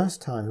was the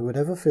last time he would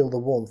ever feel the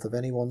warmth of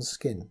anyone's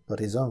skin but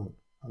his own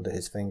under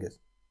his fingers.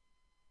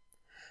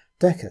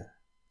 Decker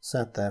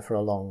sat there for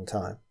a long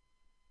time.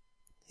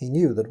 He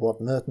knew that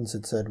what Mertens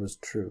had said was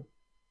true.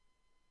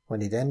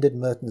 When he'd ended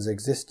Merton's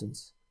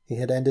existence, he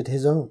had ended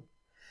his own.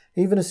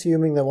 Even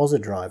assuming there was a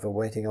driver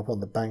waiting up on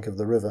the bank of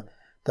the river,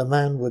 the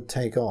man would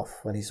take off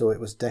when he saw it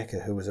was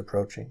Decker who was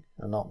approaching,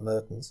 and not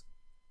Mertens.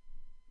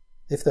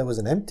 If there was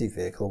an empty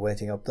vehicle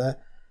waiting up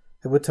there,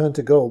 it would turn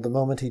to gold the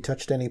moment he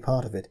touched any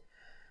part of it.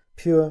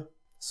 Pure,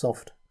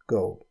 soft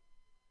gold.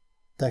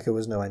 Decker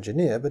was no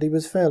engineer, but he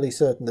was fairly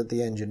certain that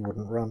the engine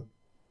wouldn't run,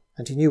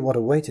 and he knew what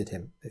awaited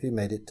him if he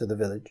made it to the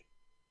village.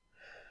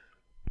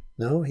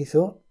 No, he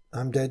thought,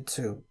 I'm dead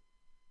too.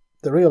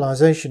 The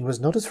realization was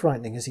not as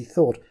frightening as he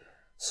thought.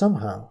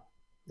 Somehow,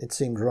 it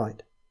seemed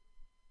right.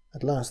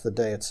 At last the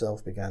day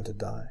itself began to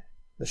die.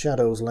 The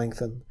shadows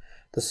lengthened,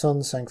 the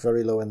sun sank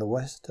very low in the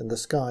west, and the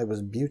sky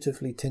was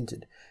beautifully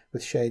tinted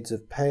with shades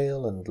of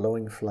pale and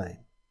glowing flame.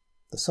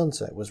 The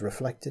sunset was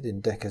reflected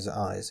in Decker's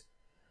eyes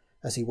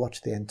as he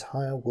watched the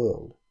entire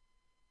world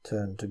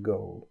turn to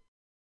gold.